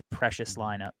Anunoby, precious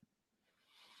lineup.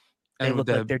 They And look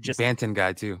with like the they're just Banton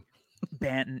guy too.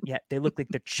 Banton. Yeah, they look like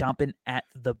they're chomping at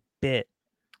the bit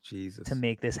Jesus. to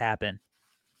make this happen.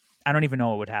 I don't even know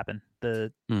what would happen.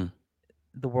 The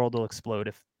world will explode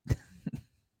if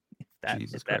that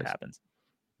happens.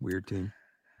 Weird team.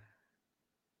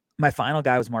 My final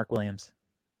guy was Mark Williams.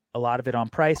 A lot of it on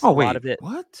price. Oh, a wait, lot of it.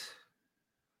 what?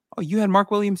 Oh, you had Mark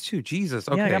Williams too. Jesus.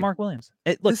 Okay. Yeah, I got Mark Williams.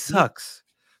 Look, this sucks.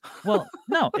 Well,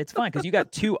 no, it's fine because you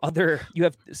got two other.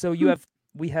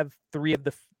 We have three of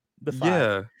the five.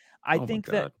 Yeah. I think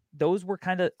that those were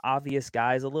kind of obvious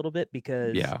guys a little bit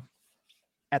because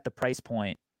at the price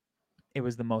point, it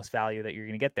was the most value that you're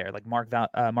going to get there. Like Mark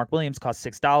Williams cost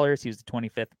 $6. He was the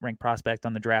 25th ranked prospect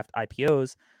on the draft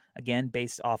IPOs. Again,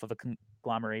 based off of a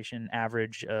conglomeration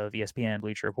average of ESPN,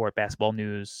 Bleacher Report, Basketball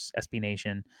News, SB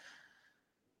Nation,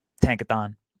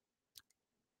 Tankathon.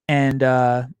 And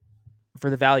for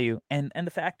the value and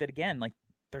the fact that, again, like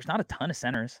there's not a ton of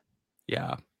centers.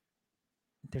 Yeah.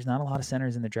 There's not a lot of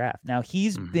centers in the draft. Now,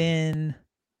 he's been,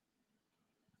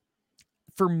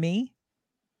 for me,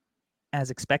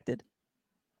 as expected.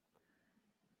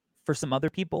 For some other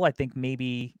people, I think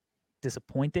maybe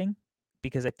disappointing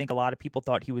because I think a lot of people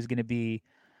thought he was going to be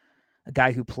a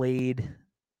guy who played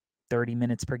 30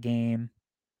 minutes per game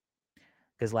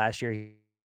because last year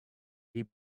he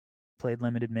played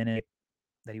limited minute,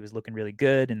 that he was looking really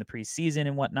good in the preseason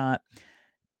and whatnot.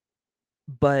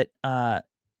 But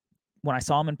when I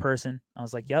saw him in person, I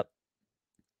was like, yep,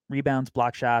 rebounds,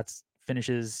 block shots,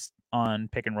 finishes on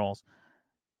pick and rolls.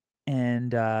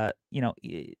 And,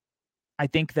 I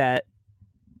think that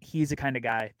he's the kind of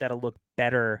guy that'll look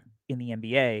better in the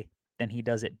NBA than he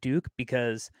does at Duke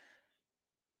because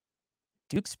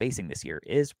Duke's spacing this year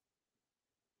it's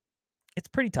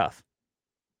pretty tough.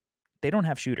 They don't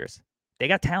have shooters. They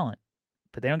got talent,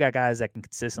 but they don't got guys that can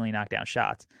consistently knock down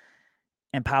shots.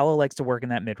 And Paolo likes to work in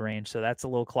that mid-range, so that's a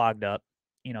little clogged up.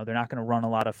 They're not going to run a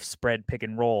lot of spread pick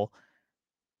and roll.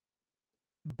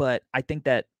 But I think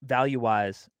that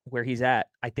value-wise, where he's at,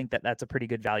 I think that that's a pretty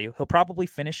good value. He'll probably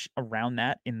finish around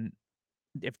that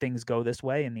if things go this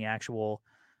way in the actual,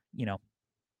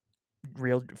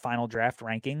 real final draft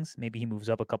rankings. Maybe he moves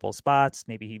up a couple of spots.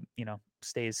 Maybe he,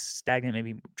 stays stagnant.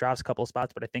 Maybe drops a couple of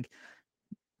spots. But I think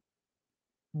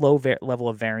low level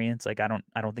of variance. Like I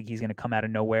don't think he's going to come out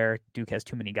of nowhere. Duke has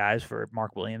too many guys for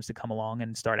Mark Williams to come along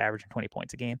and start averaging 20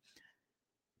 points a game.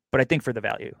 But I think for the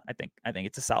value, I think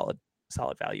it's a solid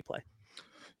value play.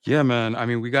 Yeah, man. I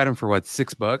mean, we got him for what,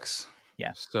 $6?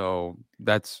 Yeah. So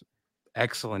that's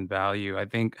excellent value. I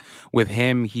think with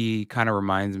him, he kind of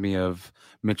reminds me of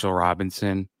Mitchell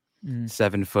Robinson,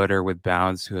 7-footer with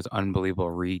bounce, who has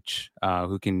unbelievable reach,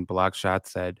 who can block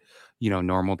shots that,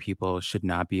 normal people should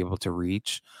not be able to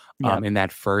reach. In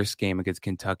that first game against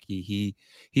Kentucky,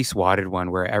 he swatted one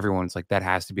where everyone's like, that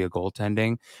has to be a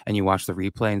goaltending. And you watch the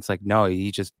replay and it's like, no,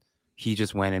 he just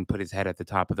went and put his head at the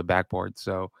top of the backboard.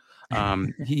 So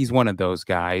he's one of those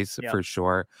guys for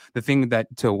sure. The thing that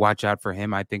to watch out for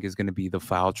him, I think, is going to be the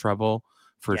foul trouble.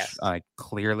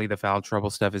 Clearly the foul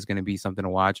trouble stuff is going to be something to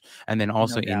watch. And then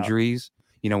also injuries.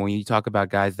 When you talk about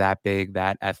guys that big,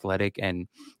 that athletic, and,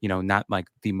 not like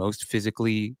the most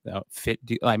physically fit.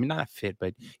 I mean, not fit,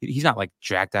 but he's not like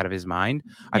jacked out of his mind.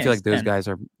 I feel like those guys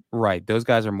are right. Those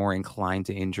guys are more inclined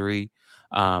to injury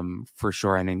for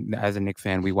sure. And as a Knicks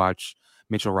fan, we watch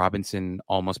Mitchell Robinson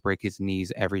almost break his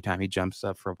knees every time he jumps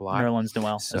up for a block. Nerlens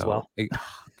Noel as well.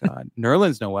 God,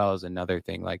 Nerlens Noel is another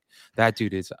thing. Like that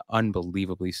dude is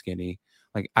unbelievably skinny.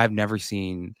 Like I've never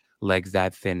seen legs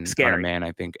that thin on a man,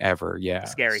 I think, ever. Yeah.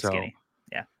 Skinny.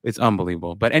 Yeah. It's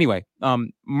unbelievable. But anyway,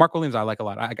 Mark Williams, I like a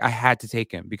lot. I had to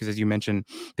take him because, as you mentioned,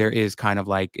 there is kind of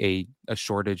like a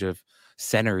shortage of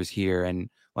centers here. And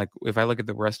like if I look at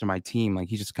the rest of my team, like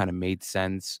he just kind of made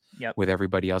sense Yep. with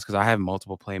everybody else because I have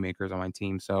multiple playmakers on my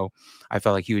team. So I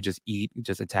felt like he would just eat,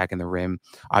 just attacking the rim.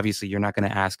 Obviously, you're not going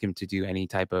to ask him to do any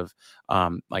type of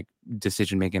like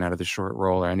decision making out of the short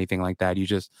roll or anything like that. You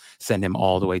just send him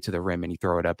all the way to the rim and you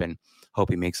throw it up and hope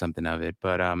he makes something of it.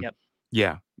 But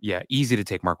Yep. yeah, easy to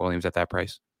take Mark Williams at that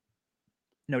price.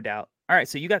 No doubt. All right,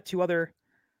 so you got two other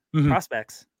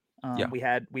prospects.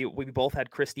 Yeah. We both had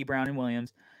Christie, Brown, and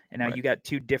Williams, and now Right. you got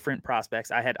two different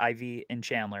prospects. I had Ivy and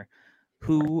Chandler.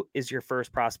 Who is your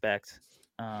first prospect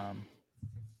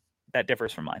that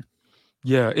differs from mine?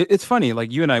 Yeah, it's funny.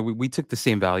 Like you and I, we took the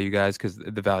same value, guys, because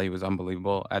the value was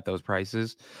unbelievable at those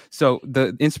prices. So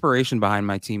the inspiration behind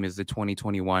my team is the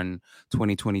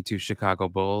 2021-2022 Chicago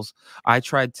Bulls. I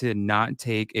tried to not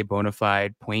take a bona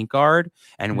fide point guard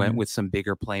and went with some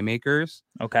bigger playmakers.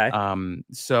 Okay.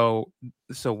 So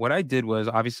what I did was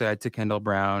obviously I took Kendall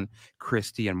Brown,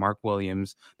 Christie, and Mark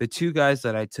Williams. The two guys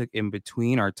that I took in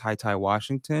between are Ty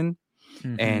Washington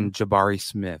and Jabari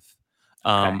Smith.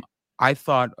 Okay. I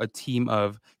thought a team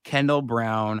of Kendall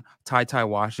Brown, Ty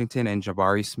Washington, and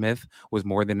Jabari Smith was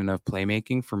more than enough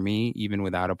playmaking for me, even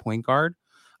without a point guard.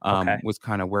 Was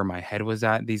kind of where my head was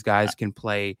at. These guys can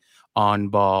play on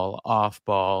ball, off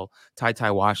ball.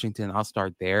 Ty Washington, I'll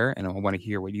start there, and I want to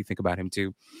hear what you think about him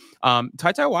too.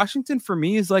 Ty Washington for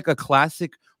me is like a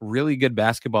classic, really good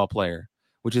basketball player,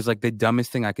 which is like the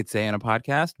dumbest thing I could say in a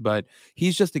podcast, but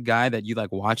he's just a guy that you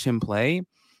like watch him play.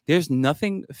 There's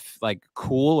nothing like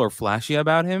cool or flashy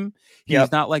about him.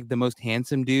 He's not like the most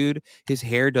handsome dude. His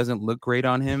hair doesn't look great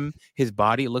on him. His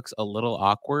body looks a little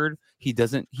awkward.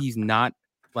 He's not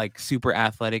like super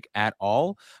athletic at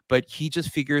all, but he just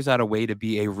figures out a way to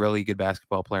be a really good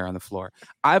basketball player on the floor.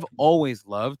 I've always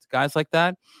loved guys like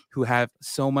that who have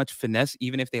so much finesse,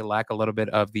 even if they lack a little bit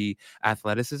of the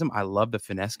athleticism. I love the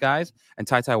finesse guys, and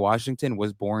Ty Washington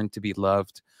was born to be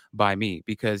loved by me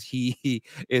because he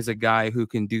is a guy who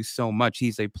can do so much.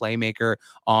 He's a playmaker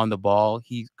on the ball.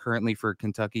 He's currently for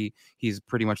Kentucky. He's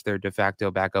pretty much their de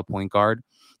facto backup point guard.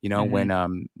 You know, when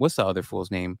what's the other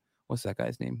fool's name? What's that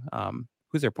guy's name?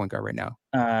 Who's their point guard right now?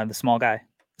 The small guy.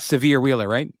 Severe Wheeler,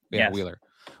 right? Yeah, yes. Wheeler.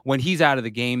 When he's out of the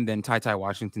game, then Ty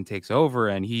Washington takes over,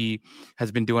 and he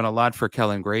has been doing a lot for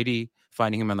Kellen Grady,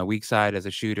 finding him on the weak side as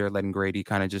a shooter, letting Grady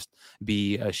kind of just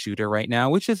be a shooter right now,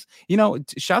 which is, you know,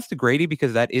 shouts to Grady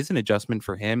because that is an adjustment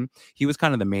for him. He was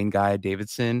kind of the main guy at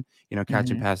Davidson, you know,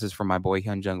 catching passes from my boy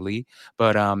Hyun Jung Lee.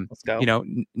 But let's go. You know,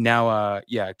 now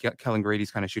Kellen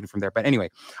Grady's kind of shooting from there. But anyway,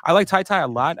 I like Ty a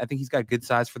lot. I think he's got good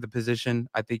size for the position.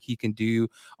 I think he can do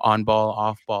on ball,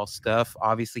 off ball stuff.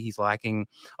 Obviously, he's lacking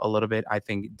a little bit, I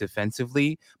think,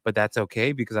 defensively, but that's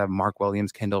okay because I have Mark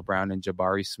Williams, Kendall Brown, and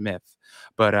Jabari Smith.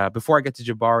 But before I get to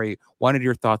Jabari, wanted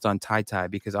your thoughts on Ty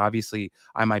because obviously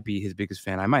I might be his biggest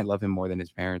fan. I might love him more than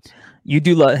his parents. You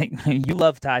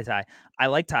love Ty. I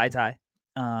like Ty.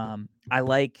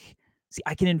 I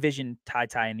can envision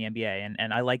Ty in the NBA,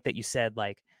 and I like that you said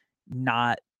like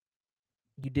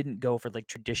you didn't go for like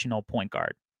traditional point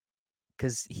guard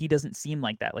because he doesn't seem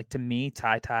like that. Like to me,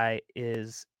 Ty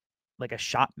is like a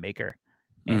shot maker.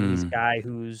 And he's a guy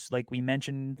who's, like we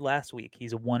mentioned last week,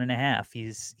 he's a 1.5.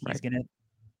 He's gonna,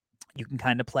 you can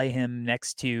kind of play him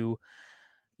next to,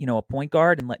 you know, a point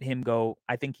guard and let him go.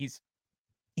 I think he's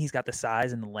got the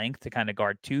size and the length to kind of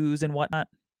guard twos and whatnot.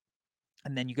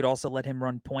 And then you could also let him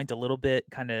run point a little bit,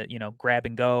 kind of, you know, grab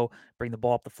and go, bring the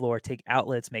ball up the floor, take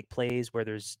outlets, make plays where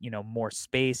there's, you know, more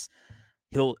space.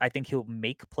 I think he'll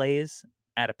make plays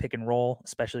at a pick and roll,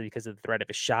 especially because of the threat of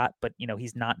his shot. But, you know,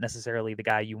 he's not necessarily the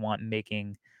guy you want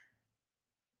making,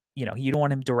 you know, you don't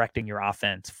want him directing your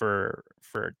offense for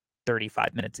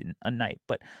 35 minutes a night.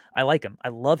 But I like him. I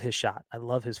love his shot. I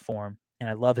love his form. And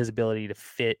I love his ability to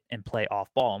fit and play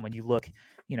off ball. And when you look,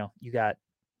 you know, you got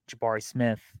Jabari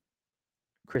Smith,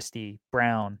 Christie,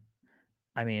 Brown.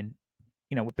 I mean,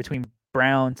 you know, between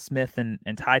Brown, Smith, and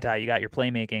Ty, you got your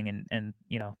playmaking and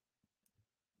you know,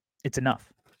 it's enough.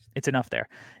 It's enough there.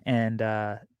 And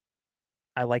I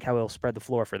like how he'll spread the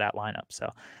floor for that lineup. So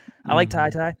I like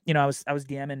Ty. You know, I was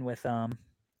DMing with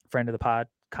friend of the pod,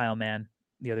 Kyle Mann,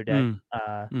 the other day,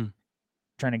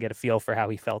 trying to get a feel for how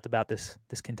he felt about this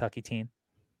Kentucky team.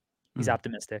 He's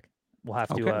optimistic. We'll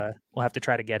have to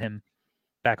try to get him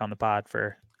back on the pod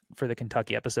for the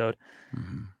Kentucky episode.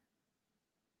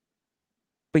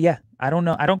 But yeah, I don't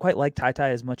know. I don't quite like Ty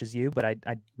as much as you, but I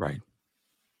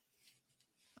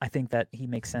think that he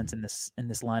makes sense in this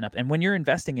lineup. And when you're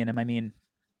investing in him, I mean,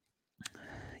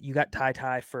 you got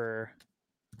Ty for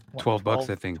what, $12,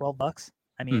 I think. $12.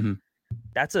 I mean,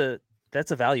 that's a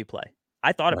value play.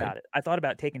 I thought about it. I thought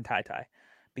about taking Ty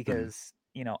because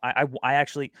you know I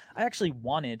actually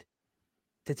wanted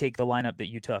to take the lineup that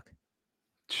you took.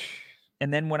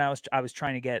 And then when I was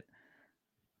trying to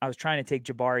take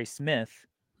Jabari Smith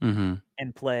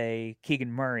and play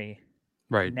Keegan Murray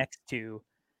Right. next to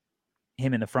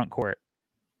him in the front court.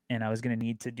 And I was going to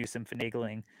need to do some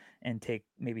finagling and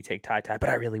maybe take Ty, but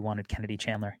I really wanted Kennedy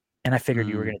Chandler. And I figured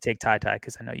you were going to take Ty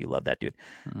because I know you love that dude.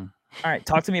 All right,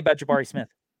 talk to me about Jabari Smith.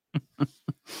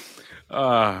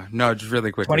 No, just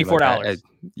really quickly. $24.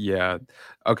 Yeah.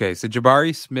 Okay, so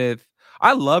Jabari Smith,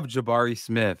 I love Jabari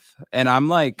Smith, and I'm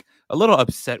like a little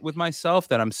upset with myself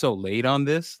that I'm so late on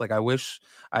this. Like, I wish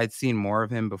I'd seen more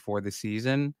of him before the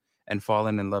season and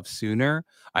fallen in love sooner.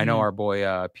 I know our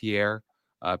boy Pierre,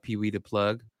 Pee Wee the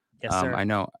plug. Yes, sir. I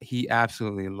know he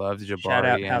absolutely loves Jabari. Shout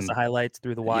out House of Highlights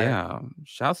through the wire. Yeah,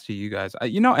 shouts to you guys.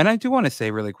 And I do want to say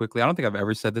really quickly, I don't think I've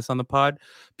ever said this on the pod.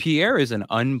 Pierre is an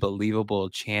unbelievable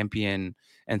champion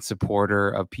and supporter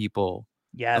of people.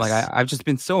 Yes. Like I've just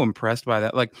been so impressed by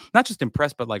that. Like not just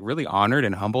impressed, but like really honored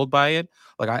and humbled by it.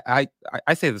 Like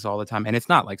I say this all the time, and it's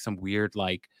not like some weird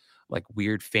like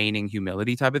weird feigning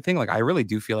humility type of thing. Like I really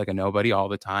do feel like a nobody all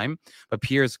the time, but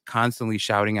Pierre's constantly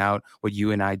shouting out what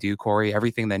you and I do, Corey,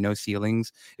 everything that No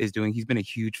Ceilings is doing. He's been a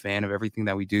huge fan of everything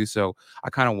that we do. So I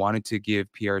kind of wanted to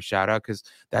give Pierre a shout out because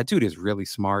that dude is really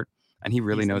smart and he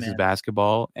really knows his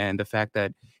basketball. And the fact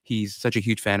that he's such a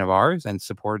huge fan of ours and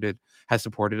has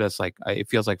supported us, like it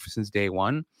feels like since day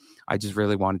one. I just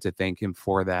really wanted to thank him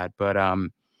for that. But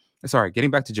sorry,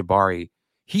 getting back to Jabari,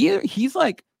 he's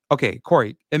like, okay,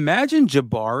 Corey, imagine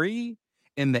Jabari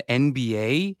in the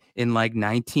NBA in like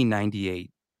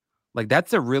 1998. Like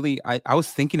that's a really, I was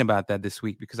thinking about that this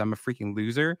week because I'm a freaking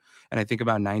loser and I think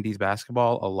about 90s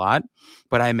basketball a lot.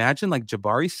 But I imagine like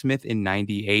Jabari Smith in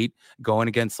 98 going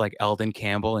against like Eldon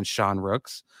Campbell and Sean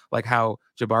Rooks, like how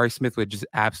Jabari Smith would just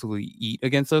absolutely eat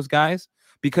against those guys.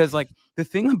 Because like the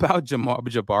thing about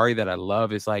Jabari that I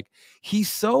love is like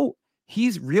he's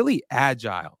really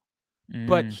agile.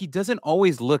 But he doesn't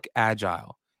always look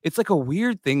agile. It's like a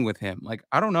weird thing with him. Like,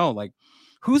 I don't know, like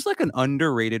who's like an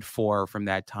underrated four from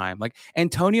that time? Like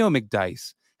Antonio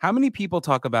McDyess. How many people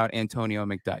talk about Antonio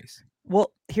McDyess?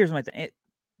 Well, here's my thing.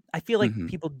 I feel like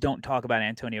people don't talk about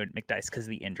Antonio McDyess because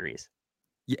of the injuries.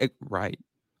 Yeah, right.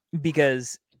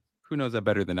 Because who knows that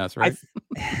better than us, right?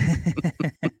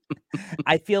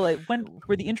 I feel like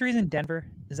were the injuries in Denver?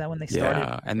 Is that when they started?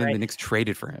 Yeah, and then the Knicks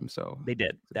traded for him. So they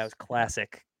did. That was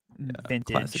classic.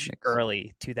 Vintage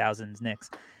early 2000s Knicks.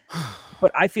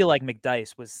 But I feel like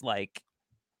McDyess was like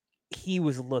he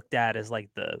was looked at as like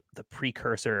the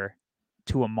precursor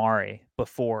to Amari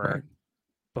before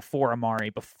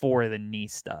Amari, before the knee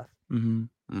stuff.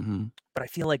 But I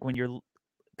feel like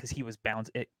because he was bound,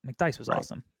 McDyess was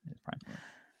awesome.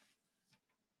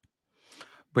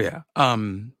 But yeah,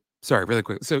 sorry, really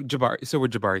quick. So with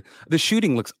Jabari, the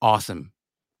shooting looks awesome.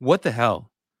 What the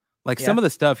hell? Like some of the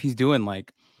stuff he's doing,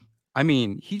 like I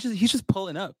mean, he's just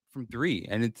pulling up from three,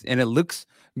 and it looks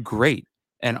great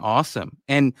and awesome.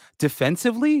 And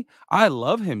defensively, I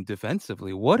love him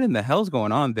defensively. What in the hell's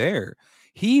going on there?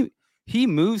 He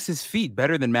moves his feet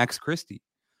better than Max Christie.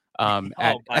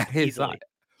 At his size.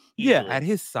 Yeah, at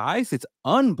his size, it's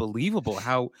unbelievable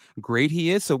how great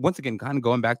he is. So once again, kind of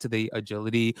going back to the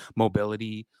agility,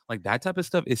 mobility, like that type of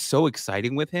stuff is so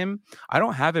exciting with him. I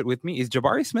don't have it with me. Is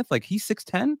Jabari Smith like he's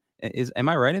 6'10"? Am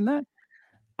I right in that?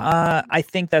 I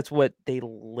think that's what they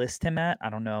list him at.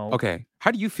 I don't know. Okay. How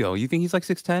do you feel? You think he's like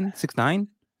 6'10", 6'9"?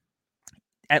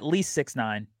 At least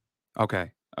 6'9".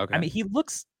 Okay. I mean, he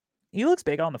looks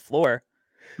big on the floor.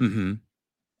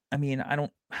 I mean, I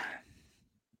don't.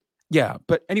 Yeah,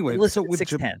 but anyway, so with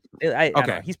 6'10", I don't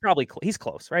know. He's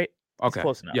close, right? Okay, he's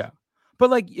close enough. Yeah,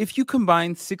 but like if you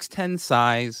combine 6'10"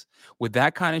 size with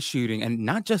that kind of shooting, and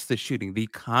not just the shooting, the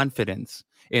confidence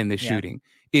in the shooting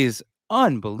is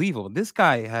unbelievable. This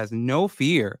guy has no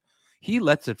fear. He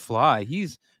lets it fly.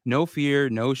 He's no fear,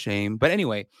 no shame. But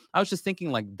anyway, I was just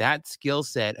thinking like that skill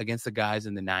set against the guys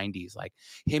in the 90s, like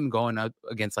him going up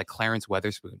against like Clarence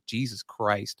Weatherspoon. Jesus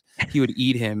Christ. He would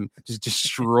eat him, just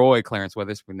destroy Clarence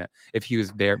Weatherspoon if he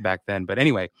was there back then. But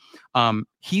anyway,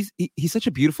 he's such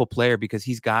a beautiful player because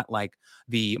he's got like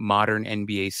the modern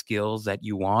NBA skills that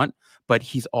you want, but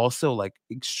he's also like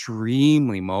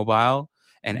extremely mobile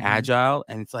and agile.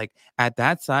 And it's like at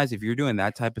that size, if you're doing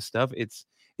that type of stuff, it's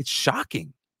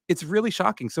shocking. It's really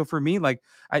shocking. So for me, like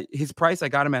his price, I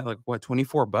got him at like what,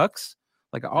 $24?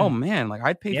 Like, oh man, like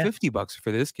I'd pay $50 for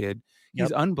this kid.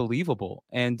 He's unbelievable.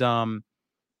 And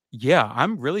yeah,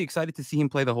 I'm really excited to see him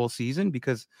play the whole season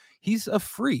because he's a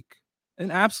freak, an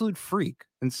absolute freak.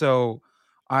 And so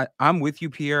I'm with you,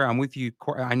 Pierre. I'm with you.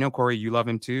 I know, Corey, you love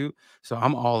him too. So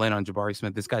I'm all in on Jabari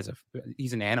Smith. This guy's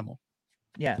he's an animal.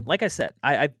 Yeah, like I said,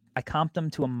 I comped him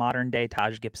to a modern day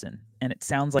Taj Gibson, and it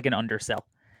sounds like an undersell.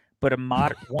 But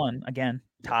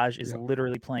Taj is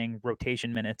literally playing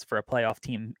rotation minutes for a playoff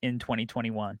team in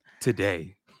 2021.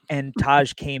 Today. And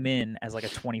Taj came in as like a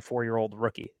 24-year-old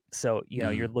rookie. So,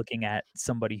 you're looking at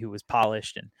somebody who was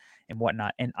polished and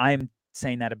whatnot. And I'm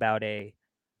saying that about a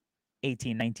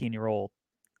 18, 19-year-old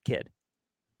kid.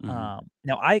 Now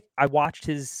I watched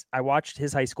his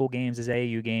high school games, his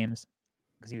AAU games,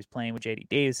 because he was playing with JD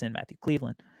Davison, Matthew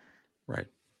Cleveland. Right.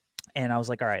 And I was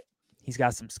like, all right, he's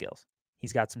got some skills.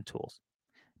 He's got some tools.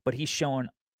 But he's shown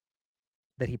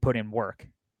that he put in work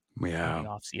in the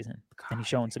off season. And he's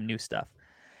showing some new stuff.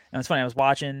 And it's funny, I was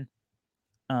watching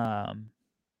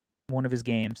one of his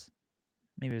games.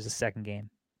 Maybe it was the second game.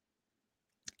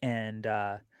 And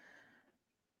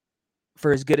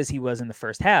for as good as he was in the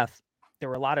first half, there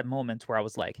were a lot of moments where I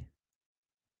was like,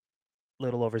 a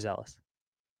little overzealous,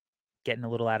 getting a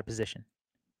little out of position,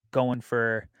 going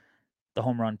for the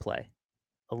home run play,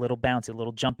 a little bouncy, a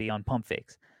little jumpy on pump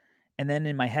fakes. And then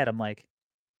in my head, I'm like,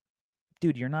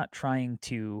 dude, you're not trying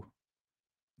to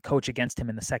coach against him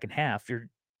in the second half.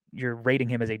 You're rating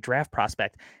him as a draft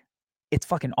prospect. It's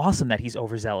fucking awesome that he's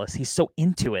overzealous. He's so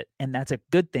into it, and that's a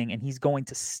good thing. And he's going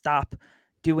to stop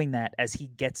doing that as he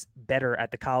gets better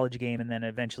at the college game and then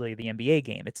eventually the NBA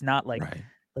game. It's not like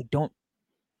don't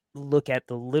look at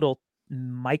the little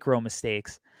micro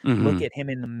mistakes. Look at him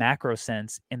in the macro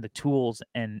sense and the tools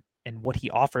and what he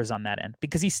offers on that end,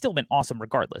 because he's still been awesome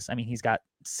regardless. I mean, he's got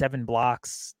 7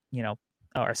 blocks,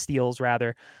 or steals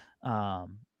rather,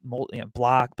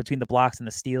 block between the blocks and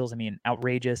the steals. I mean,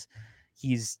 outrageous.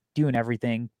 He's doing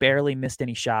everything, barely missed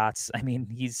any shots. I mean,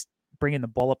 he's bringing the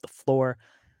ball up the floor.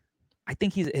 I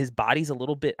think his body's a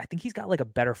little bit, I think he's got like a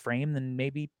better frame than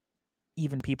maybe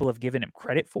even people have given him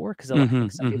credit for, because I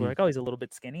think some people are like, oh, he's a little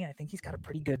bit skinny. I think he's got a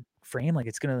pretty good frame. Like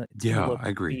it's gonna look, I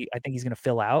agree. I think he's gonna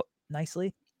fill out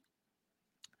nicely.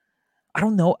 I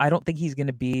don't know. I don't think he's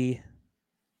gonna be,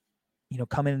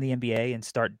 come in the NBA and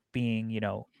start being,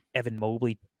 Evan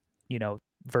Mobley,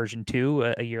 version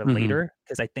 2 a year later,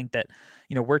 because I think that,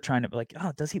 we're trying to be like,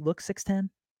 oh, does he look 6'10"?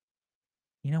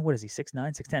 What is he, 6'9",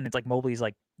 6'10"? It's like Mobley's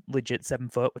like legit 7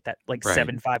 foot with that like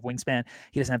 7'5" wingspan.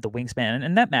 He doesn't have the wingspan,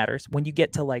 and that matters when you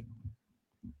get to like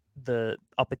the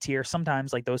up a tier.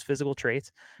 Sometimes like those physical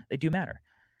traits, they do matter.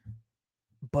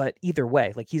 But either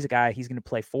way, like he's a guy, he's going to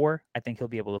play 4. I think he'll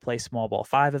be able to play small ball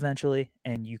 5 eventually,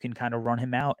 and you can kind of run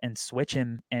him out and switch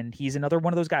him. And he's another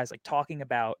one of those guys, like talking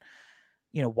about,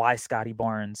 why Scotty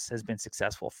Barnes has been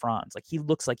successful. Franz, like he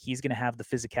looks like he's going to have the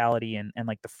physicality and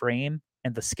like the frame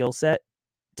and the skill set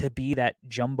to be that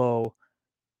jumbo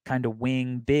kind of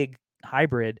wing big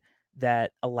hybrid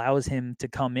that allows him to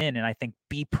come in and I think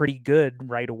be pretty good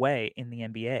right away in the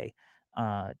NBA.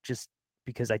 Just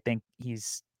because I think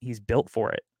he's built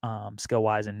for it, skill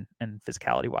wise and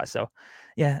physicality wise. So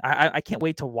yeah, I can't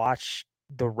wait to watch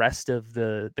the rest of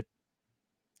the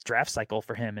draft cycle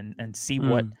for him and see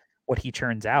what he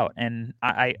turns out. And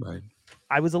I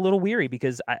was a little weary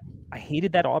because I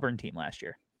hated that Auburn team last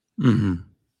year.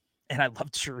 And I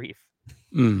loved Sharif.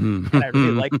 And I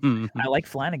really like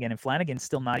Flanagan, and Flanagan's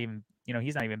still not even,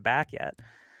 he's not even back yet.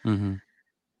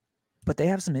 But they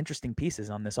have some interesting pieces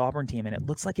on this Auburn team, and it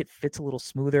looks like it fits a little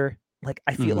smoother. Like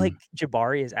I feel like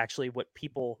Jabari is actually what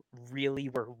people really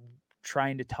were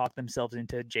trying to talk themselves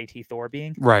into JT Thor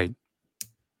being. Right.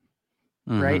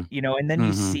 Right. And then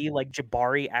you see like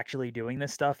Jabari actually doing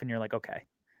this stuff, and you're like, okay,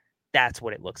 that's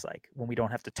what it looks like when we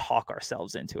don't have to talk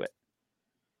ourselves into it.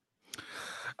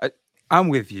 I'm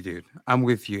with you, dude. I'm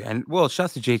with you. And well,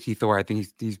 shouts to JT Thor. I think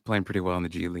he's playing pretty well in the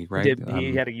G League, right?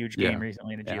 He had a huge game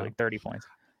recently in the G League, 30 points.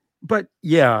 But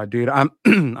yeah, dude, I'm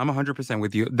 100%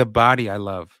 with you. The body I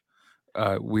love.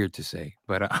 Weird to say,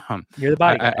 but you're the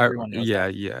body guy. Everyone knows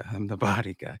that. Yeah, I'm the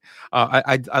body guy.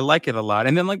 I like it a lot.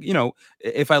 And then like,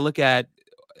 if I look at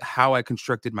how I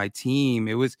constructed my team,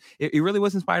 it really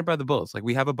was inspired by the Bulls. Like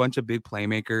we have a bunch of big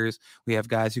playmakers. We have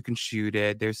guys who can shoot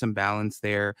it. There's some balance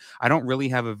there. I don't really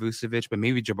have a Vucevic, but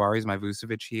maybe Jabari's my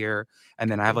Vucevic here. And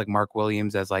then I have like Mark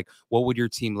Williams as like, what would your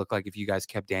team look like if you guys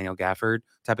kept Daniel Gafford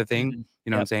type of thing?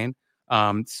 You know what I'm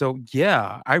saying? So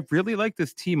yeah, I really like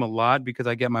this team a lot because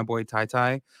I get my boy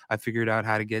Ty. I figured out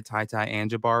how to get Ty and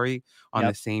Jabari on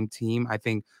the same team. I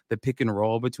think the pick and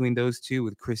roll between those two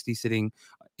with Christie sitting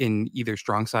in either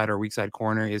strong side or weak side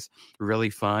corner is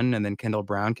really fun. And then Kendall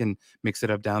Brown can mix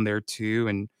it up down there too.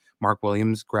 And Mark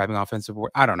Williams grabbing offensive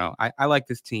board. I don't know. I like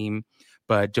this team,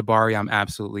 but Jabari I'm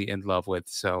absolutely in love with.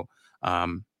 So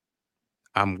I'm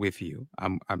with you.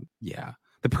 Yeah.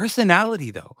 The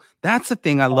personality, though, that's the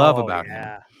thing I love Oh about him.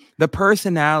 yeah. The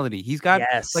personality. He's got like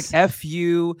Yes. F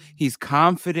you. He's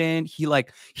confident. He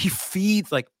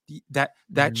feeds like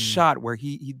that shot where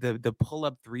the pull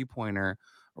up 3-pointer,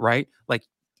 right? Like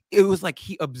it was like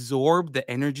he absorbed the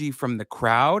energy from the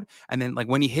crowd, and then like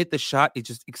when he hit the shot, it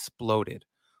just exploded.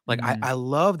 Like I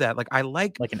love that. Like I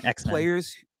like Like an X-Men.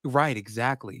 players. Right,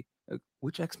 exactly.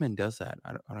 Which X-Men does that?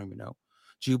 I don't even know.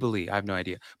 Jubilee, I have no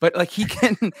idea. But like he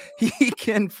can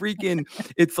freaking,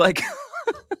 it's like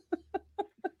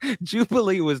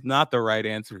Jubilee was not the right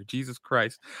answer. Jesus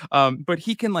Christ. But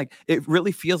he can like, it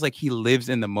really feels like he lives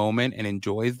in the moment and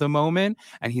enjoys the moment.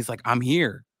 And he's like, I'm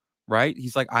here. Right.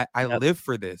 He's like, I Yep. live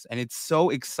for this. And it's so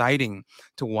exciting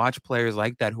to watch players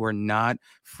like that who are not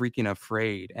freaking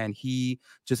afraid. And he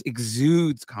just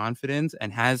exudes confidence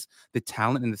and has the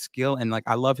talent and the skill. And like,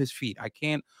 I love his feet. I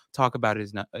can't talk about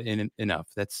it enough.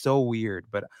 That's so weird.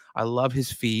 But I love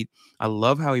his feet. I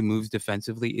love how he moves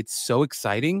defensively. It's so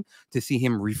exciting to see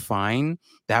him refine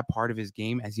that part of his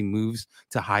game as he moves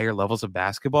to higher levels of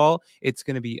basketball. It's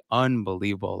going to be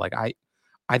unbelievable. Like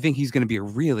I think he's going to be a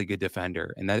really good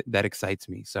defender, and that excites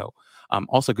me. So,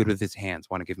 also good with his hands.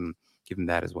 Want to give him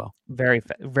that as well.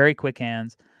 Very quick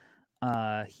hands.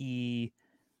 He,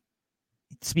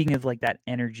 speaking of like that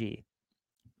energy,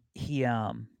 he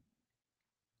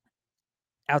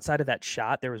outside of that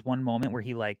shot, there was one moment where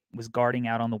he like was guarding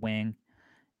out on the wing,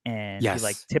 and he like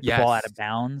Yes, tipped the ball out of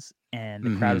bounds, and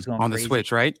the crowd was going on the crazy.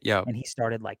 switch, right? Yeah. And he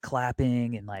started like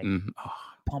clapping and like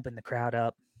pumping the crowd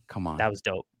up. Come on, That was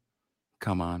dope.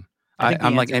 come on. I think the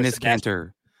I'm like answer was Enes Sebastian.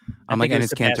 Kanter. I'm like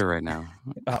Enes Kanter right now.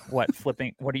 What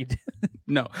flipping? What are you doing?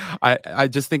 No, I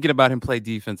just thinking about him play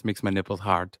defense makes my nipples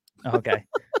hard. Okay.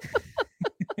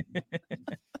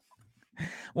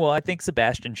 Well, I think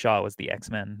Sebastian Shaw was the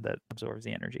X-Men that absorbs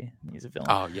the energy. He's a villain.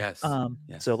 Oh yes.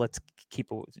 Yes. So let's keep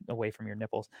away from your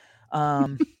nipples.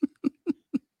 All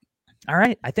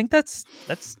right, I think that's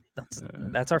our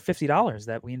 $50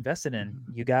 that we invested in.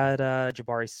 You got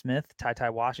Jabari Smith,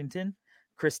 Ty Washington,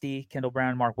 Christy, Kendall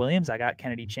Brown, Mark Williams. I got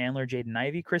Kennedy Chandler, Jaden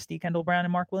Ivey, Christy, Kendall Brown,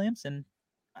 and Mark Williams. And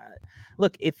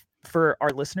look, if for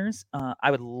our listeners,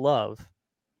 I would love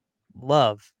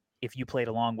if you played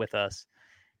along with us.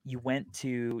 You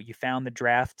found the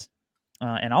draft,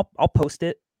 and I'll post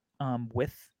it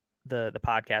with the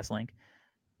podcast link.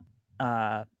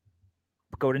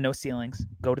 Go to No Ceilings,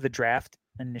 go to the draft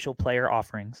initial player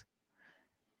offerings,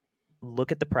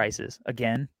 look at the prices.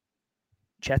 Again,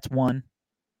 Chet's 1,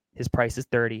 his price is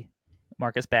 30.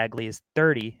 Marcus Bagley is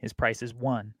 30, his price is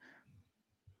 1.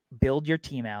 Build your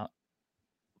team out.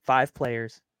 5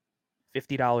 players,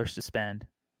 $50 to spend.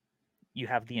 You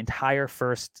have the entire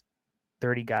first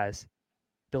 30 guys.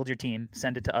 Build your team,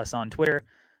 send it to us on Twitter,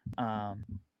 so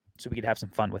we could have some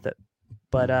fun with it.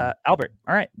 But Albert,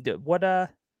 all right,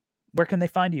 where can they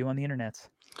find you on the internets?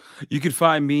 You can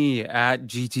find me at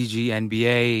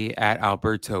GTGNBA, at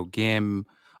Alberto Gim,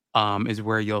 is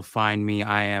where you'll find me.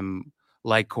 I am,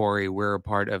 like Corey, we're a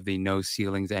part of the No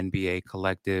Ceilings NBA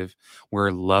collective.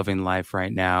 We're loving life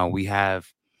right now. We have,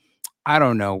 I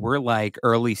don't know, we're like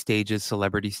early stages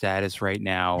celebrity status right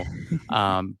now.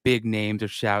 Big names are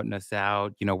shouting us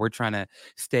out. You know, we're trying to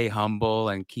stay humble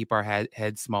and keep our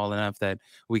head small enough that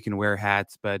we can wear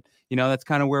hats. But, you know, that's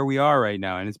kind of where we are right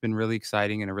now. And it's been really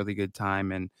exciting and a really good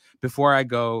time. And before I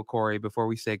go, Corey, before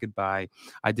we say goodbye,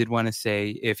 I did want to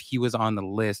say if he was on the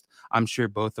list, I'm sure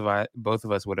both of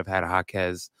us would have had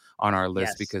Jaquez on our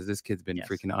list because this kid's been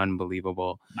freaking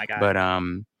unbelievable. My God. But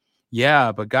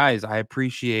yeah, but guys, I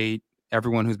appreciate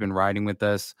everyone who's been riding with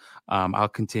us. I'll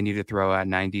continue to throw out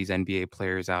 90s NBA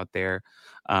players out there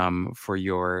for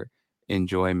your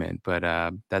enjoyment.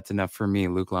 But that's enough for me,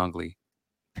 Luke Longley.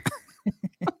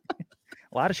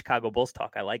 A lot of Chicago Bulls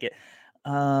talk. I like it.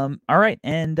 All right.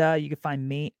 And you can find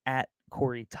me at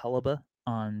Corey Tulaba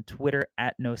on Twitter.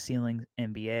 At No Ceilings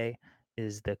NBA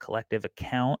is the collective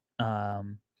account.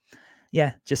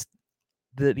 Yeah, just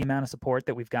the amount of support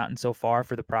that we've gotten so far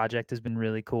for the project has been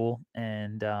really cool.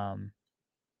 And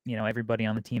you know, everybody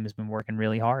on the team has been working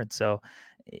really hard. So,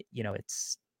 you know,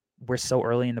 we're so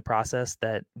early in the process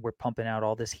that we're pumping out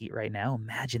all this heat right now.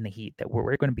 Imagine the heat that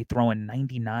we're going to be throwing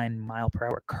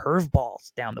 99-mile-per-hour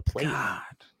curveballs down the plate. God,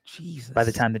 Jesus. By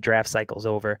the time the draft cycle's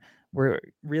over, we're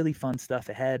really fun stuff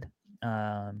ahead.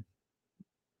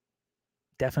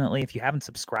 Definitely, if you haven't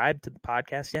subscribed to the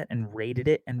podcast yet and rated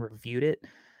it and reviewed it,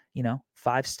 you know,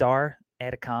 5-star,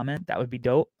 add a comment, that would be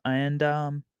dope.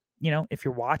 And, you know, if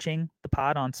you're watching the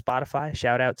pod on Spotify,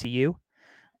 shout out to you.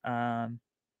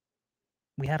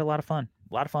 We had a lot of fun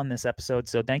this episode.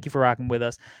 So thank you for rocking with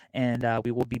us. And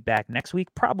we will be back next week,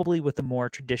 probably with a more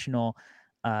traditional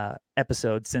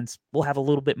episode, since we'll have a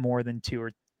little bit more than 2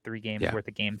 or 3 games worth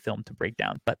of game film to break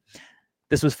down. But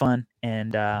this was fun,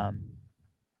 and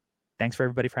thanks for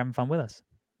everybody for having fun with us.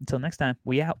 Until next time,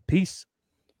 we out. Peace.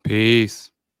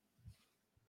 Peace.